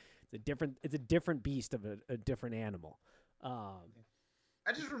it's a different beast of a different animal.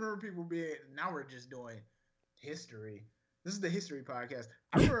 I just remember people being. Now we're just doing history. This is the history podcast.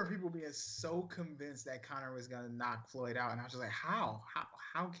 I remember people being so convinced that Connor was gonna knock Floyd out, and I was just like, how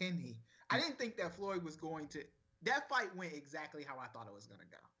can he? I didn't think that Floyd was going to. That fight went exactly how I thought it was gonna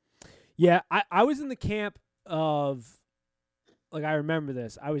go. Yeah, I was in the camp of, like, I remember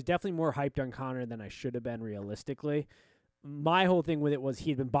this. I was definitely more hyped on Connor than I should have been realistically. My whole thing with it was he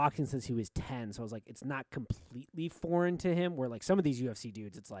had been boxing since he was 10, so I was like, it's not completely foreign to him, where, like, some of these UFC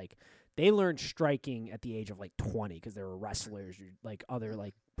dudes, it's like, they learned striking at the age of, like, 20 because they were wrestlers or, like, other,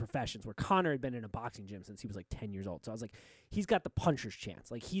 like, professions, where Connor had been in a boxing gym since he was, like, 10 years old. So I was like, he's got the puncher's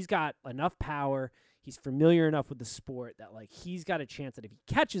chance. Like, he's got enough power. He's familiar enough with the sport that, like, he's got a chance that if he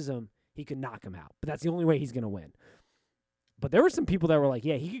catches him, he could knock him out. But that's the only way he's going to win. But there were some people that were like,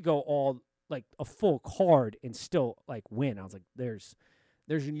 yeah, he could go all, like, a full card and still, like, win. I was like, there's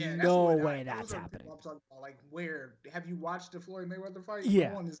no way that's happening. I'm talking about, like, where have you watched the Floyd Mayweather fight? Yeah.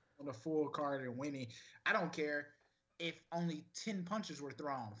 No one is on a full card and winning. I don't care if only 10 punches were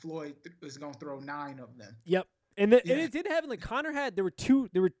thrown. Floyd is going to throw 9 of them. Yep. And it did happen. Like, Connor had, there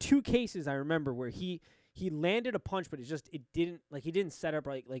were two cases I remember where he landed a punch, but he didn't set up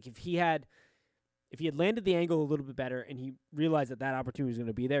right. Like, if he had landed the angle a little bit better and he realized that opportunity was going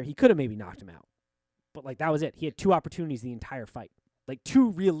to be there, he could have maybe knocked him out. But, like, that was it. He had 2 opportunities the entire fight. Like, 2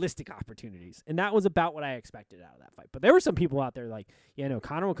 realistic opportunities. And that was about what I expected out of that fight. But there were some people out there like, yeah, no,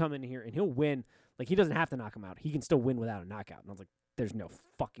 Connor will come in here and he'll win. Like, he doesn't have to knock him out. He can still win without a knockout. And I was like, there's no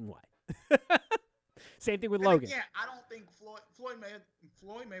fucking way. Same thing with Logan. Yeah, I don't think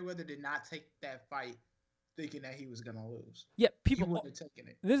Floyd Mayweather did not take that fight thinking that he was going to lose. Yeah, people he wouldn't have taken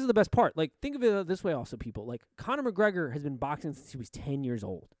it. This is the best part. Like, think of it this way also, people. Like, Conor McGregor has been boxing since he was 10 years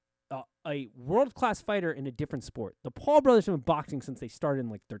old. A world-class fighter in a different sport. The Paul brothers have been boxing since they started in,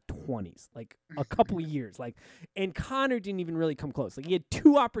 like, their 20s. Like, a couple of years. Like, and Conor didn't even really come close. Like, he had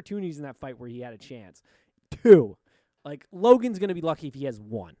 2 opportunities in that fight where he had a chance. 2. Like, Logan's going to be lucky if he has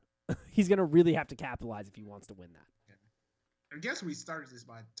 1. He's going to really have to capitalize if he wants to win that. I guess we started this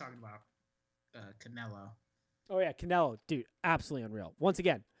by talking about Canelo. Oh, yeah, Canelo. Dude, absolutely unreal. Once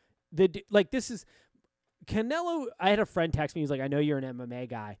again, this is... Canelo, I had a friend text me. He was like, I know you're an MMA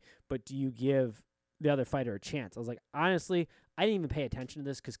guy, but do you give the other fighter a chance? I was like, honestly, I didn't even pay attention to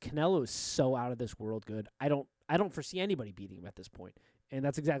this because Canelo is so out of this world good. I don't foresee anybody beating him at this point. And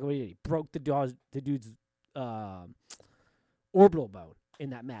that's exactly what he did. He broke the dude's orbital bone in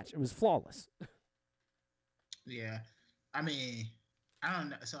that match. It was flawless. Yeah. I mean, I don't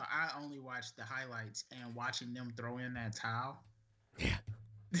know. So I only watched the highlights, and watching them throw in that towel. Yeah.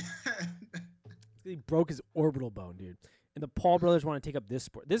 He broke his orbital bone, dude. And the Paul brothers want to take up this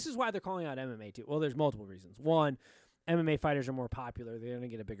sport. This is why they're calling out MMA, too. Well, there's multiple reasons. One, MMA fighters are more popular. They're going to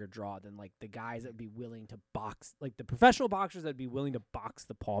get a bigger draw than, like, the guys that would be willing to box. Like, the professional boxers that would be willing to box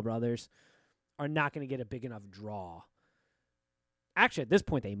the Paul brothers are not going to get a big enough draw. Actually, at this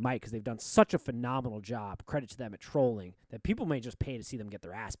point, they might because they've done such a phenomenal job, credit to them at trolling, that people may just pay to see them get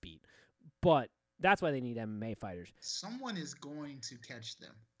their ass beat. But that's why they need MMA fighters. Someone is going to catch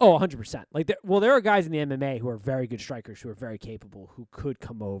them. Oh, 100%. Like, there are guys in the MMA who are very good strikers, who are very capable, who could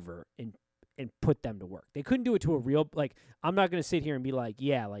come over and put them to work. They couldn't do it to a real, like, I'm not going to sit here and be like,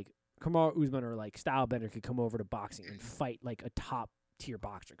 yeah, like, Kamaru Usman or, like, Stylebender could come over to boxing and fight, like, a top-tier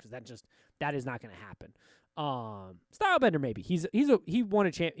boxer, because that is not going to happen. Stylebender, maybe. He won a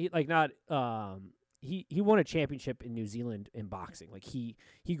he won a championship in New Zealand in boxing. Like, he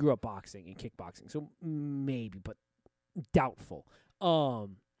grew up boxing and kickboxing. So maybe, but doubtful.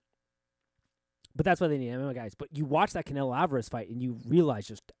 But that's why they need MMA guys. But you watch that Canelo Alvarez fight and you realize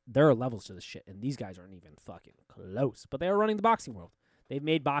just there are levels to this shit, and these guys aren't even fucking close. But they are running the boxing world. They've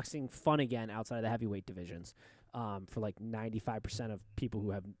made boxing fun again outside of the heavyweight divisions, for like 95% of people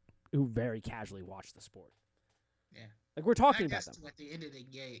who very casually watch the sport. Yeah. Like, we're talking about them. At the end of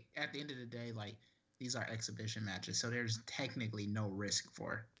the day, like, these are exhibition matches, so there's technically no risk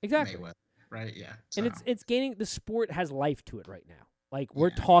for Exactly. Mayweather, right? Yeah. So. And it's gaining, the sport has life to it right now. Like, we're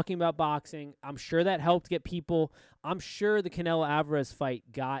talking about boxing. I'm sure that helped get people. I'm sure the Canelo Alvarez fight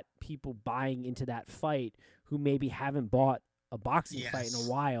got people buying into that fight who maybe haven't bought a boxing fight in a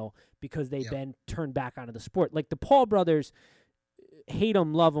while because they've been turned back onto the sport. Like the Paul brothers, hate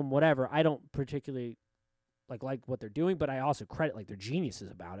them, love them, whatever. I don't particularly like what they're doing, but I also credit they're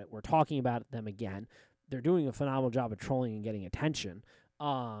geniuses about it. We're talking about them again. They're doing a phenomenal job of trolling and getting attention.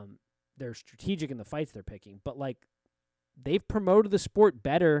 They're strategic in the fights they're picking, but they've promoted the sport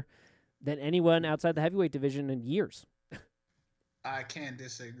better than anyone outside the heavyweight division in years. I can't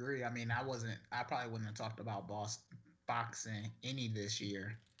disagree. I mean, I probably wouldn't have talked about boxing any this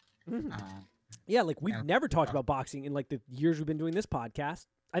year. Mm-hmm. Yeah, we've never talked about boxing in the years we've been doing this podcast.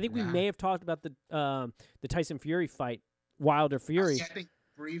 I think we may have talked about the Tyson Fury fight, Wilder Fury. I think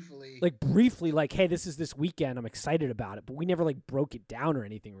briefly. Briefly, hey, this is this weekend. I'm excited about it, but we never broke it down or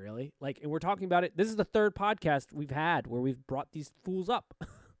anything really. And we're talking about it. This is the third podcast we've had where we've brought these fools up.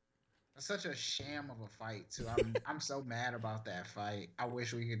 It's such a sham of a fight too. I'm so mad about that fight. I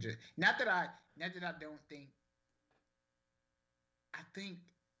wish we could just not that I don't think.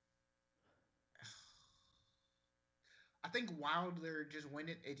 I think Wilder just went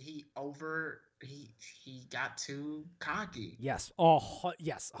it. He got too cocky. Yes. Oh,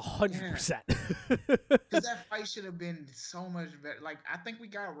 yes. 100%. Because that fight should have been so much better. I think we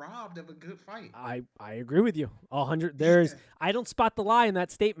got robbed of a good fight. I agree with you. 100. I don't spot the lie in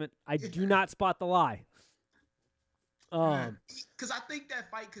that statement. I do not spot the lie. Because I think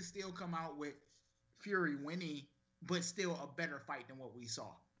that fight could still come out with Fury winning, but still a better fight than what we saw.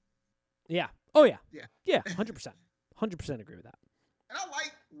 Yeah. Oh yeah. Yeah. Yeah. 100%. 100% agree with that. And I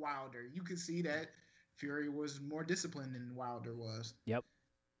like Wilder. You can see that Fury was more disciplined than Wilder was. Yep.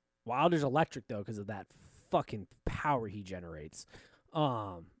 Wilder's electric though because of that fucking power he generates.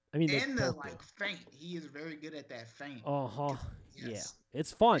 I mean, and the feint. He is very good at that feint. Yes. Yeah.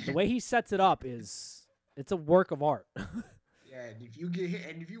 It's fun. The way he sets it up it's a work of art. Yeah, and if you get hit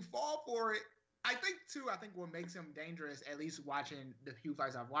and if you fall for it, I think what makes him dangerous, at least watching the few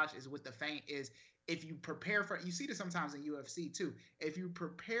fights I've watched, is with the feint is if you prepare for, you see this sometimes in UFC too. If you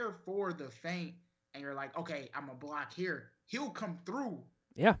prepare for the feint and you're like, okay, I'm a block here, he'll come through.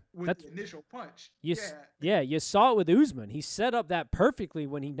 Yeah, with the initial punch. You saw it with Usman. He set up that perfectly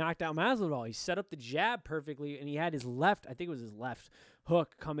when he knocked out Masvidal. He set up the jab perfectly, and he had his left, I think it was his left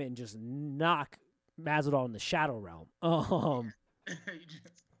hook, come in and just knock Masvidal in the shadow realm.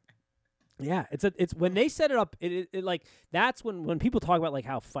 Yeah, it's when they set it up. It that's when people talk about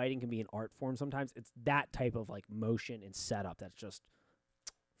how fighting can be an art form. Sometimes it's that type of motion and setup that's just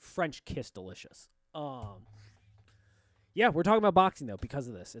French kiss delicious. Yeah, we're talking about boxing though because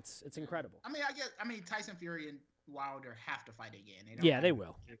of this. It's incredible. I mean, Tyson Fury and Wilder have to fight again. They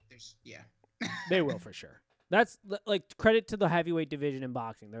will. Yeah, they will for sure. That's credit to the heavyweight division in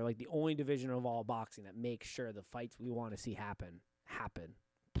boxing. They're the only division of all boxing that makes sure the fights we want to see happen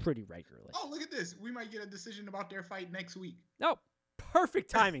pretty regularly. Oh, look at this. We might get a decision about their fight next week. Oh,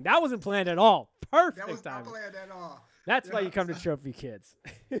 perfect timing. That wasn't planned at all. Perfect timing. That was timing. not planned at all. That's why you come to Trophy Kids.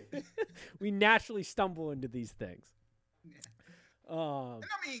 We naturally stumble into these things. Yeah. And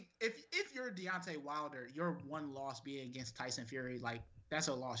I mean, if you're Deontay Wilder, your one loss being against Tyson Fury, that's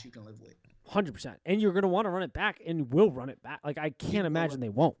a loss you can live with. 100%. And you're going to want to run it back and will run it back. I can't imagine they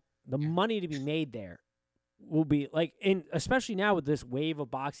won't. The money to be made there will be and especially now with this wave of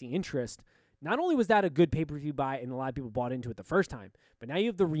boxing interest, not only was that a good pay-per-view buy and a lot of people bought into it the first time, but now you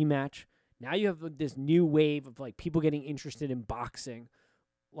have the rematch. Now you have this new wave of people getting interested in boxing.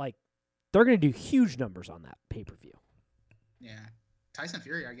 They're going to do huge numbers on that pay-per-view. Yeah. Tyson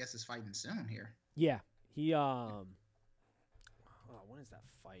Fury, I guess, is fighting soon here. Yeah. He when is that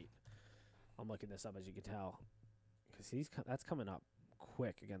fight? I'm looking this up as you can tell. Cuz that's coming up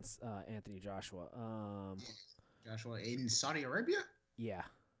quick against Anthony Joshua. Joshua in Saudi Arabia? Yeah.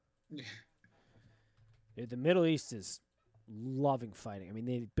 The Middle East is loving fighting. I mean,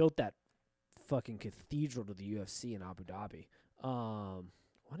 they built that fucking cathedral to the UFC in Abu Dhabi.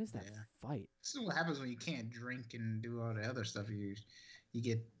 What is that fight? This is what happens when you can't drink and do all the other stuff.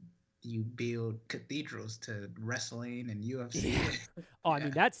 You build cathedrals to wrestling and UFC. Yeah. I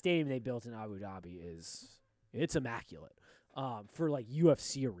mean, that stadium they built in Abu Dhabi it's immaculate. For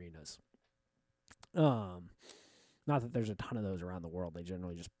UFC arenas. Not that there's a ton of those around the world. They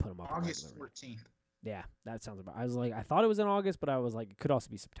generally just put them up. August 14th. Yeah, that sounds about. I thought it was in August, but I was it could also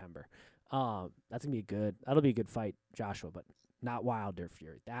be September. That'll be a good fight, Joshua, but not Wilder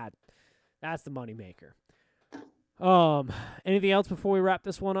Fury. That's the money maker. Anything else before we wrap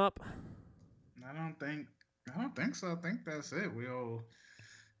this one up? I don't think so. I think that's it.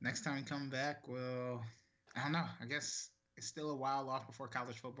 Next time we come back, I don't know. I guess It's still a while off before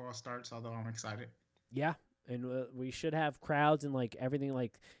college football starts, although I'm excited. Yeah, and we should have crowds and like everything.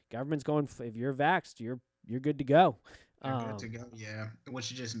 Like government's going. If you're vaxxed, you're good to go. They're good to go. Yeah,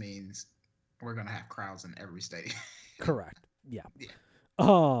 which just means we're gonna have crowds in every state. Correct. Yeah. Yeah.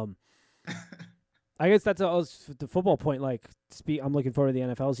 Um. I guess that's the football point. Like, I'm looking forward to the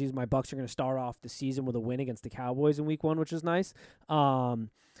NFL season. My Bucks are going to start off the season with a win against the Cowboys in Week 1, which is nice.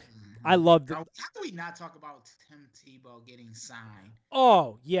 I love How do we not talk about Tim Tebow getting signed?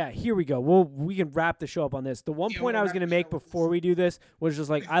 Oh, yeah, here we go. We can wrap the show up on this. The one point I was going to make before we do this was just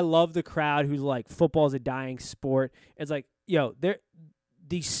like, I love the crowd who's like, football is a dying sport. It's like,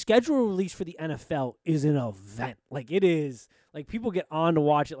 the schedule release for the NFL is an event. Like, it is. Like, people get on to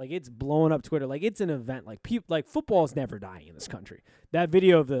watch it. Like, it's blowing up Twitter. Like, it's an event. Like football is never dying in this country. That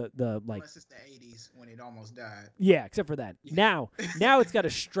video of the like. Unless it's the 80s when it almost died. Yeah, except for that. Now it's got a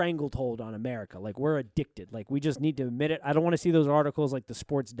stranglehold on America. Like, we're addicted. Like, we just need to admit it. I don't want to see those articles like the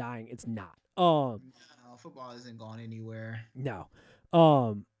sport's dying. It's not. No, football isn't going anywhere. No.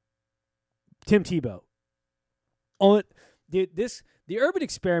 Tim Tebow. The Urban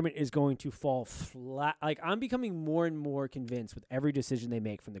Experiment is going to fall flat. Like, I'm becoming more and more convinced with every decision they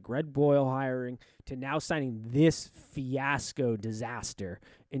make, from the Greg Boyle hiring to now signing this fiasco disaster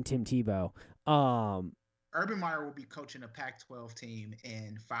in Tim Tebow. Urban Meyer will be coaching a Pac-12 team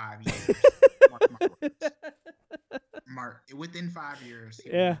in 5 years. Within 5 years, he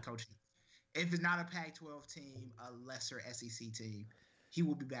will be coaching. If it's not a Pac-12 team, a lesser SEC team, he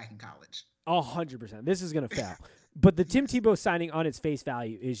will be back in college. 100%. This is going to fail. But the Tim Tebow signing on its face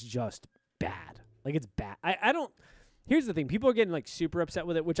value is just bad. Like, it's bad. I don't – here's the thing. People are getting, like, super upset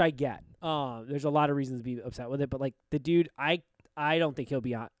with it, which I get. There's a lot of reasons to be upset with it. But, like, the dude, I don't think he'll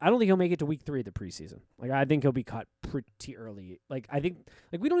be on – I don't think he'll make it to week 3 of the preseason. Like, I think he'll be cut pretty early. Like, I think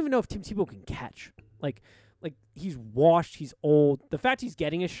 – like, we don't even know if Tim Tebow can catch. Like, he's washed. He's old. The fact he's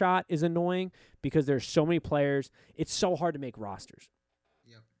getting a shot is annoying because there's so many players. It's so hard to make rosters.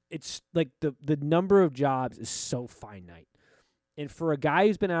 It's like the number of jobs is so finite. And for a guy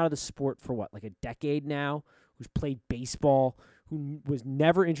who's been out of the sport for like a decade now, who's played baseball, who was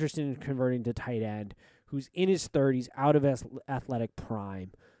never interested in converting to tight end, who's in his 30s, out of athletic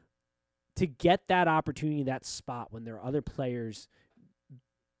prime, to get that opportunity, that spot, when there are other players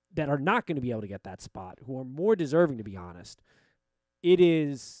that are not going to be able to get that spot, who are more deserving, to be honest,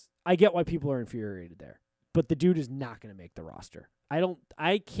 I get why people are infuriated there. But the dude is not going to make the roster.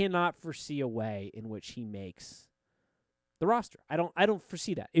 I cannot foresee a way in which he makes the roster. I don't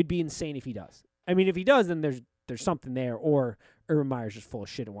foresee that. It'd be insane if he does. I mean, if he does, then there's something there, or Urban Meyer's just full of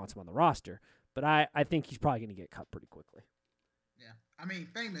shit and wants him on the roster. But I think he's probably going to get cut pretty quickly. Yeah. I mean,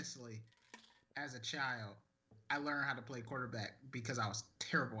 famously, as a child, I learned how to play quarterback because I was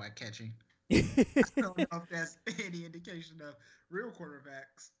terrible at catching. I don't know if that's any indication of real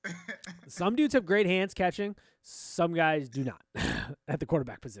quarterbacks. Some dudes have great hands catching. Some guys do not at the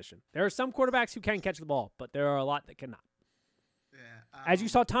quarterback position. There are some quarterbacks who can catch the ball, but there are a lot that cannot. Yeah, as you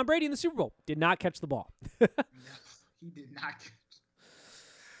saw, Tom Brady in the Super Bowl did not catch the ball. No, he did not catch.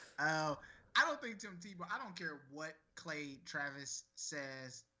 I don't think Tim Tebow, I don't care what Clay Travis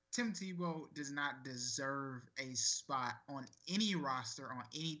says, Tim Tebow does not deserve a spot on any roster on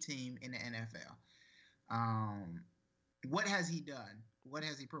any team in the NFL. What has he done? What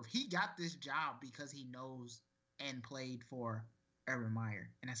has he proved? He got this job because he knows and played for Urban Meyer,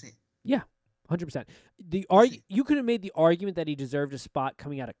 and that's it. Yeah, 100%. You could have made the argument that he deserved a spot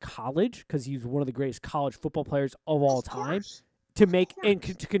coming out of college because he's one of the greatest college football players of all time to make and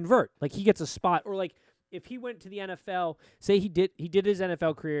to convert. Like, he gets a spot, or like, if he went to the NFL, say he did his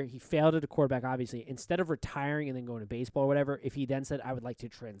NFL career, he failed at a quarterback, obviously. Instead of retiring and then going to baseball or whatever, if he then said, I would like to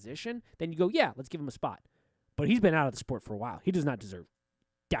transition, then you go, yeah, let's give him a spot. But he's been out of the sport for a while. He does not deserve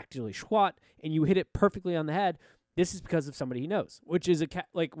dactyly squat, and you hit it perfectly on the head. This is because of somebody he knows, which is the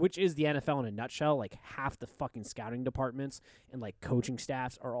NFL in a nutshell. Like, half the fucking scouting departments and like coaching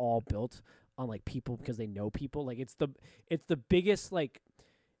staffs are all built on like people because they know people. Like, it's the biggest, like.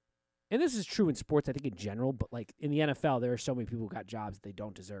 And this is true in sports, I think, in general, but, like, in the NFL, there are so many people who got jobs they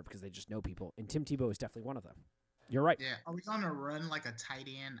don't deserve because they just know people, and Tim Tebow is definitely one of them. You're right. Yeah. Are we going to run, like, a tight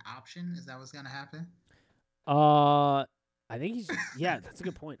end option? Is that what's going to happen? I think he's – yeah, that's a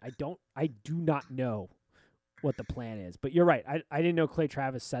good point. I do not know what the plan is, but you're right. I didn't know Clay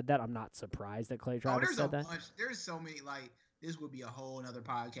Travis said that. I'm not surprised that Clay Travis said that. There's so many, like, this would be a whole other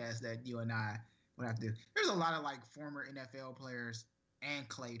podcast that you and I would have to do. There's a lot of, like, former NFL players – and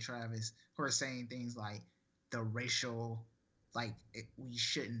Clay Travis, who are saying things like the racial, like we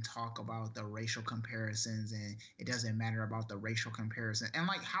shouldn't talk about the racial comparisons, and it doesn't matter about the racial comparison. And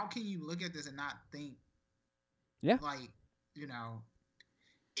like, how can you look at this and not think, yeah, like you know,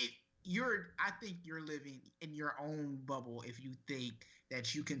 it I think you're living in your own bubble if you think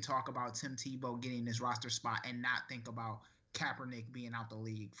that you can talk about Tim Tebow getting this roster spot and not think about Kaepernick being out the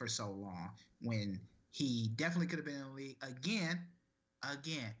league for so long when he definitely could have been in the league again.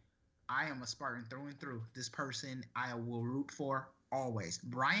 I am a Spartan through and through. This person I will root for always.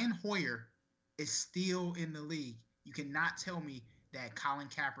 Brian Hoyer is still in the league. You cannot tell me that Colin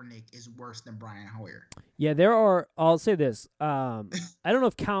Kaepernick is worse than Brian Hoyer. Yeah, there are. I'll say this. I don't know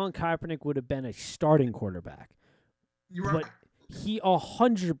if Colin Kaepernick would have been a starting quarterback, but he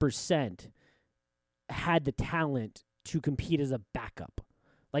 100% had the talent to compete as a backup.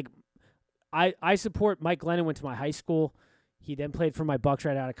 Like, I support Mike Glennon. Went to my high school. He then played for my Bucks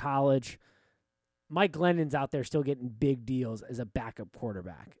right out of college. Mike Glennon's out there still getting big deals as a backup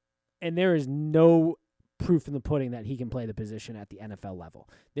quarterback, and there is no proof in the pudding that he can play the position at the NFL level.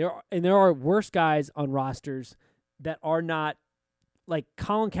 There are worse guys on rosters that are not, like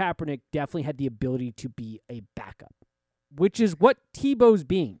Colin Kaepernick definitely had the ability to be a backup, which is what Tebow's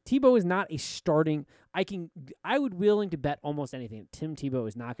being. Tebow is not a starting. I would willing to bet almost anything that Tim Tebow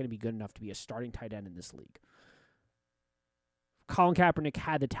is not going to be good enough to be a starting tight end in this league. Colin Kaepernick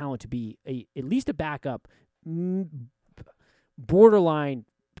had the talent to be at least a backup, borderline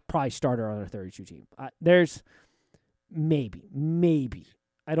probably starter on a 32 team. There's maybe.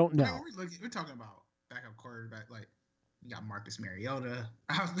 I don't know. We're talking about backup quarterback. Like, you got Marcus Mariota.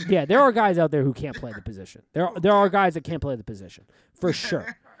 Yeah, there are guys out there who can't play the position. There are guys that can't play the position for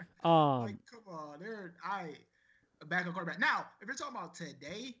sure. Like, come on, a backup quarterback. Now, if you're talking about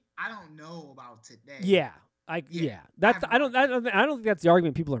today, I don't know about today. Yeah. I don't think that's the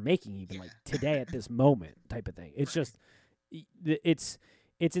argument people are making even like today at this moment type of thing. It's just it's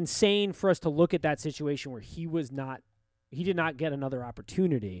insane for us to look at that situation where he did not get another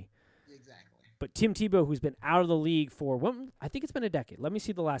opportunity. Exactly. But Tim Tebow, who's been out of the league for I think it's been a decade. Let me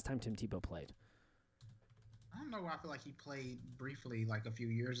see the last time Tim Tebow played. I don't know. I feel like he played briefly like a few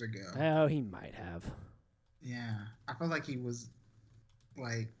years ago. Oh, he might have. Yeah, I feel like he was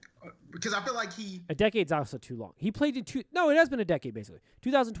like, because I feel like a decade's also too long. He played in it has been a decade basically.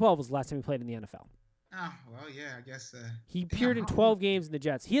 2012 was the last time he played in the NFL. Oh, well, yeah, I guess. He appeared in 12 games in the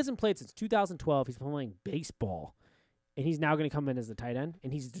Jets. He hasn't played since 2012. He's playing baseball, and he's now going to come in as the tight end,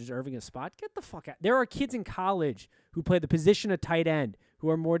 and he's deserving a spot. Get the fuck out. There are kids in college who play the position of tight end who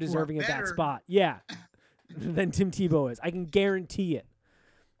are more deserving of that spot. Yeah, than Tim Tebow is. I can guarantee it.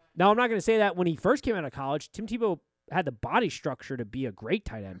 Now, I'm not going to say that when he first came out of college, Tim Tebow had the body structure to be a great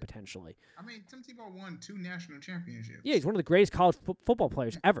tight end potentially. I mean, Tim Tebow won 2 national championships. Yeah, he's one of the greatest college football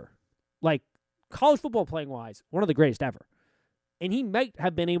players ever. Like, college football playing wise, one of the greatest ever. And he might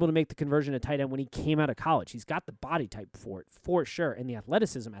have been able to make the conversion to tight end when he came out of college. He's got the body type for it, for sure, and the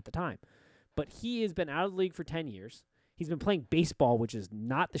athleticism at the time. But he has been out of the league for 10 years. He's been playing baseball, which is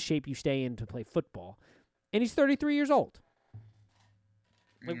not the shape you stay in to play football. And he's 33 years old.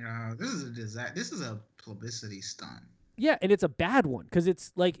 Like, this is a disaster. This is a publicity stunt. Yeah, and it's a bad one because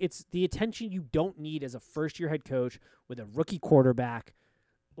it's the attention you don't need as a first-year head coach with a rookie quarterback,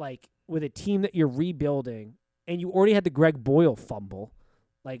 like with a team that you're rebuilding, and you already had the Greg Boyle fumble.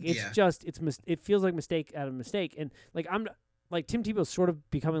 Like it feels like mistake out of mistake, and Tim Tebow's sort of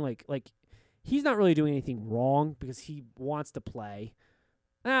becoming like he's not really doing anything wrong because he wants to play.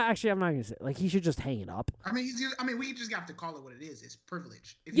 Actually, I'm not going to say he should just hang it up. I mean, we just have to call it what it is. It's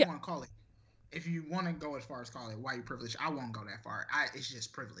privilege. If you want to call it, if you want to go as far as call it why you privileged, I won't go that far. It's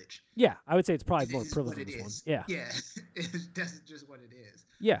just privilege. Yeah, I would say it's probably more privilege than this one. Yeah, that's just what it is.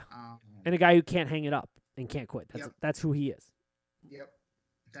 Yeah, and a guy who can't hang it up and can't quit. That's who he is. Yep,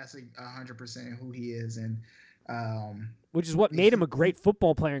 that's 100% who he is, and which is what made him a great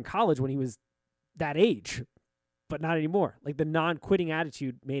football player in college when he was that age. But not anymore. Like, the non-quitting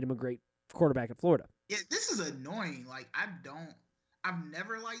attitude made him a great quarterback at Florida. Yeah, this is annoying. Like, I've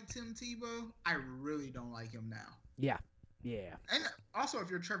never liked Tim Tebow. I really don't like him now. Yeah. And also, if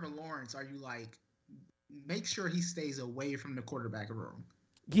you're Trevor Lawrence, are you like, make sure he stays away from the quarterback room?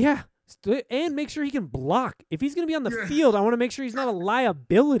 Yeah. And make sure he can block. If he's going to be on the field, I want to make sure he's not a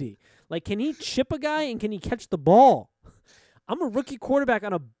liability. Like, can he chip a guy and can he catch the ball? I'm a rookie quarterback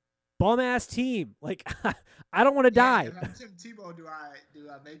on a bum-ass team. Like, I don't want to die. If I'm Tim Tebow, do I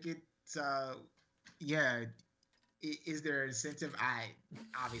make it? Is there an incentive?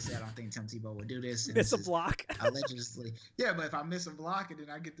 Obviously I don't think Tim Tebow would do this. Miss a block. Allegedly. Yeah, but if I miss a block and then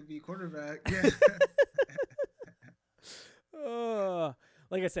I get to be quarterback, yeah.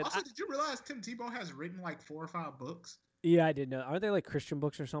 Like I said. Also, did you realize Tim Tebow has written like 4 or 5 books? Yeah, I did know. Aren't they like Christian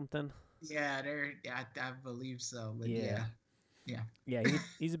books or something? Yeah, I believe so. But yeah. Yeah,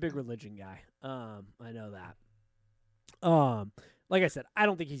 he's a big religion guy. I know that. Like I said, I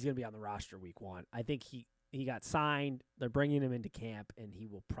don't think he's going to be on the roster week 1. I think he got signed. They're bringing him into camp, and he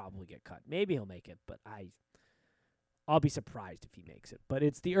will probably get cut. Maybe he'll make it, but I'll be surprised if he makes it. But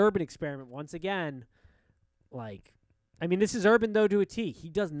it's the Urban experiment once again. Like, I mean, this is Urban, though, to a T. He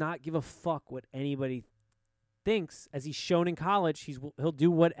does not give a fuck what anybody thinks. As he's shown in college, he'll do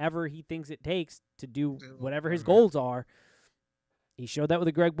whatever he thinks it takes to do whatever his goals are. He showed that with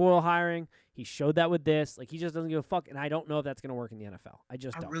the Greg Boyle hiring. He showed that with this. Like, he just doesn't give a fuck, and I don't know if that's going to work in the NFL. I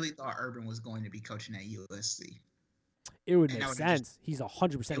don't. really thought Urban was going to be coaching at USC. It would make sense. He's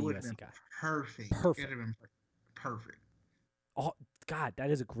 100% a USC guy. Perfect. It would have been perfect. Oh, God, that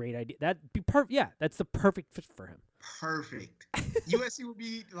is a great idea. That'd be perfect. Yeah, that's the perfect fit for him. Perfect. USC would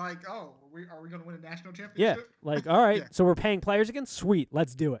be like, oh, are we going to win a national championship? Yeah, like, all right, so we're paying players again? Sweet,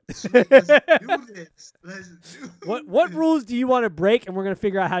 let's do it. Sweet, let's do this. What rules do you want to break, and we're going to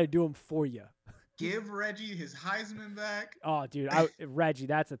figure out how to do them for you. Give Reggie his Heisman back. Oh, dude, Reggie,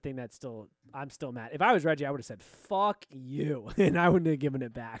 that's the thing I'm still mad. If I was Reggie, I would have said, fuck you, and I wouldn't have given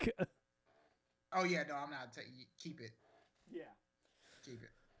it back. Oh, yeah, no, I'm not taking it. Keep it. Yeah. Keep it.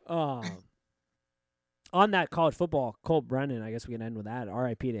 On that college football, Colt Brennan, I guess we can end with that.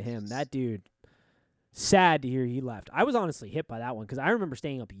 R.I.P. to him. That dude, sad to hear he left. I was honestly hit by that one because I remember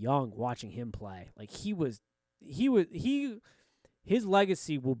staying up young watching him play. Like, his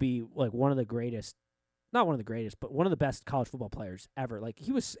legacy will be like one of the greatest, not one of the greatest, but one of the best college football players ever. Like,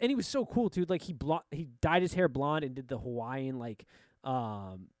 he was so cool too. Like, he dyed his hair blonde and did the Hawaiian like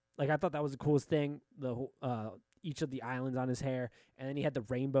I thought that was the coolest thing. Each of the islands on his hair, and then he had the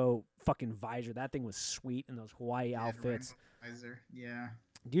rainbow fucking visor. That thing was sweet in those Hawaii outfits. Visor. Yeah.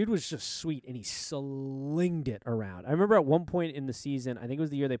 Dude was just sweet, and he slinged it around. I remember at one point in the season, I think it was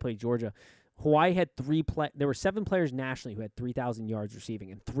the year they played Georgia, Hawaii had there were 7 players nationally who had 3,000 yards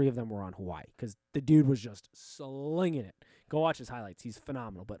receiving, and 3 of them were on Hawaii because the dude was just slinging it. Go watch his highlights. He's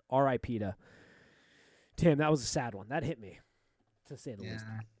phenomenal, but R.I.P. to him. That was a sad one. That hit me, to say the least.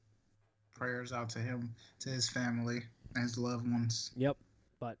 Prayers out to him, to his family, and his loved ones. Yep,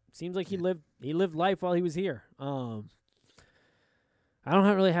 but seems like he lived life while he was here. I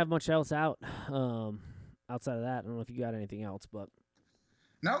don't really have much else out outside of that. I don't know if you got anything else, but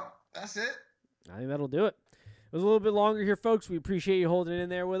nope, that's it. I think that'll do it. It was a little bit longer here, folks. We appreciate you holding in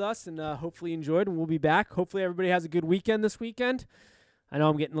there with us, and hopefully you enjoyed. And we'll be back. Hopefully everybody has a good weekend this weekend. I know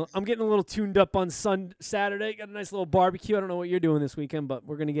I'm getting a little tuned up on Saturday. Got a nice little barbecue. I don't know what you're doing this weekend, but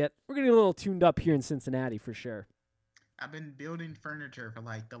we're gonna get a little tuned up here in Cincinnati for sure. I've been building furniture for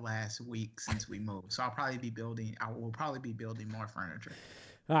like the last week since we moved, so I will probably be building more furniture.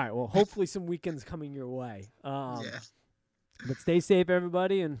 All right. Well, hopefully some weekends coming your way. Yeah. But stay safe,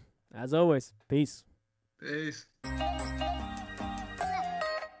 everybody, and as always, peace. Peace.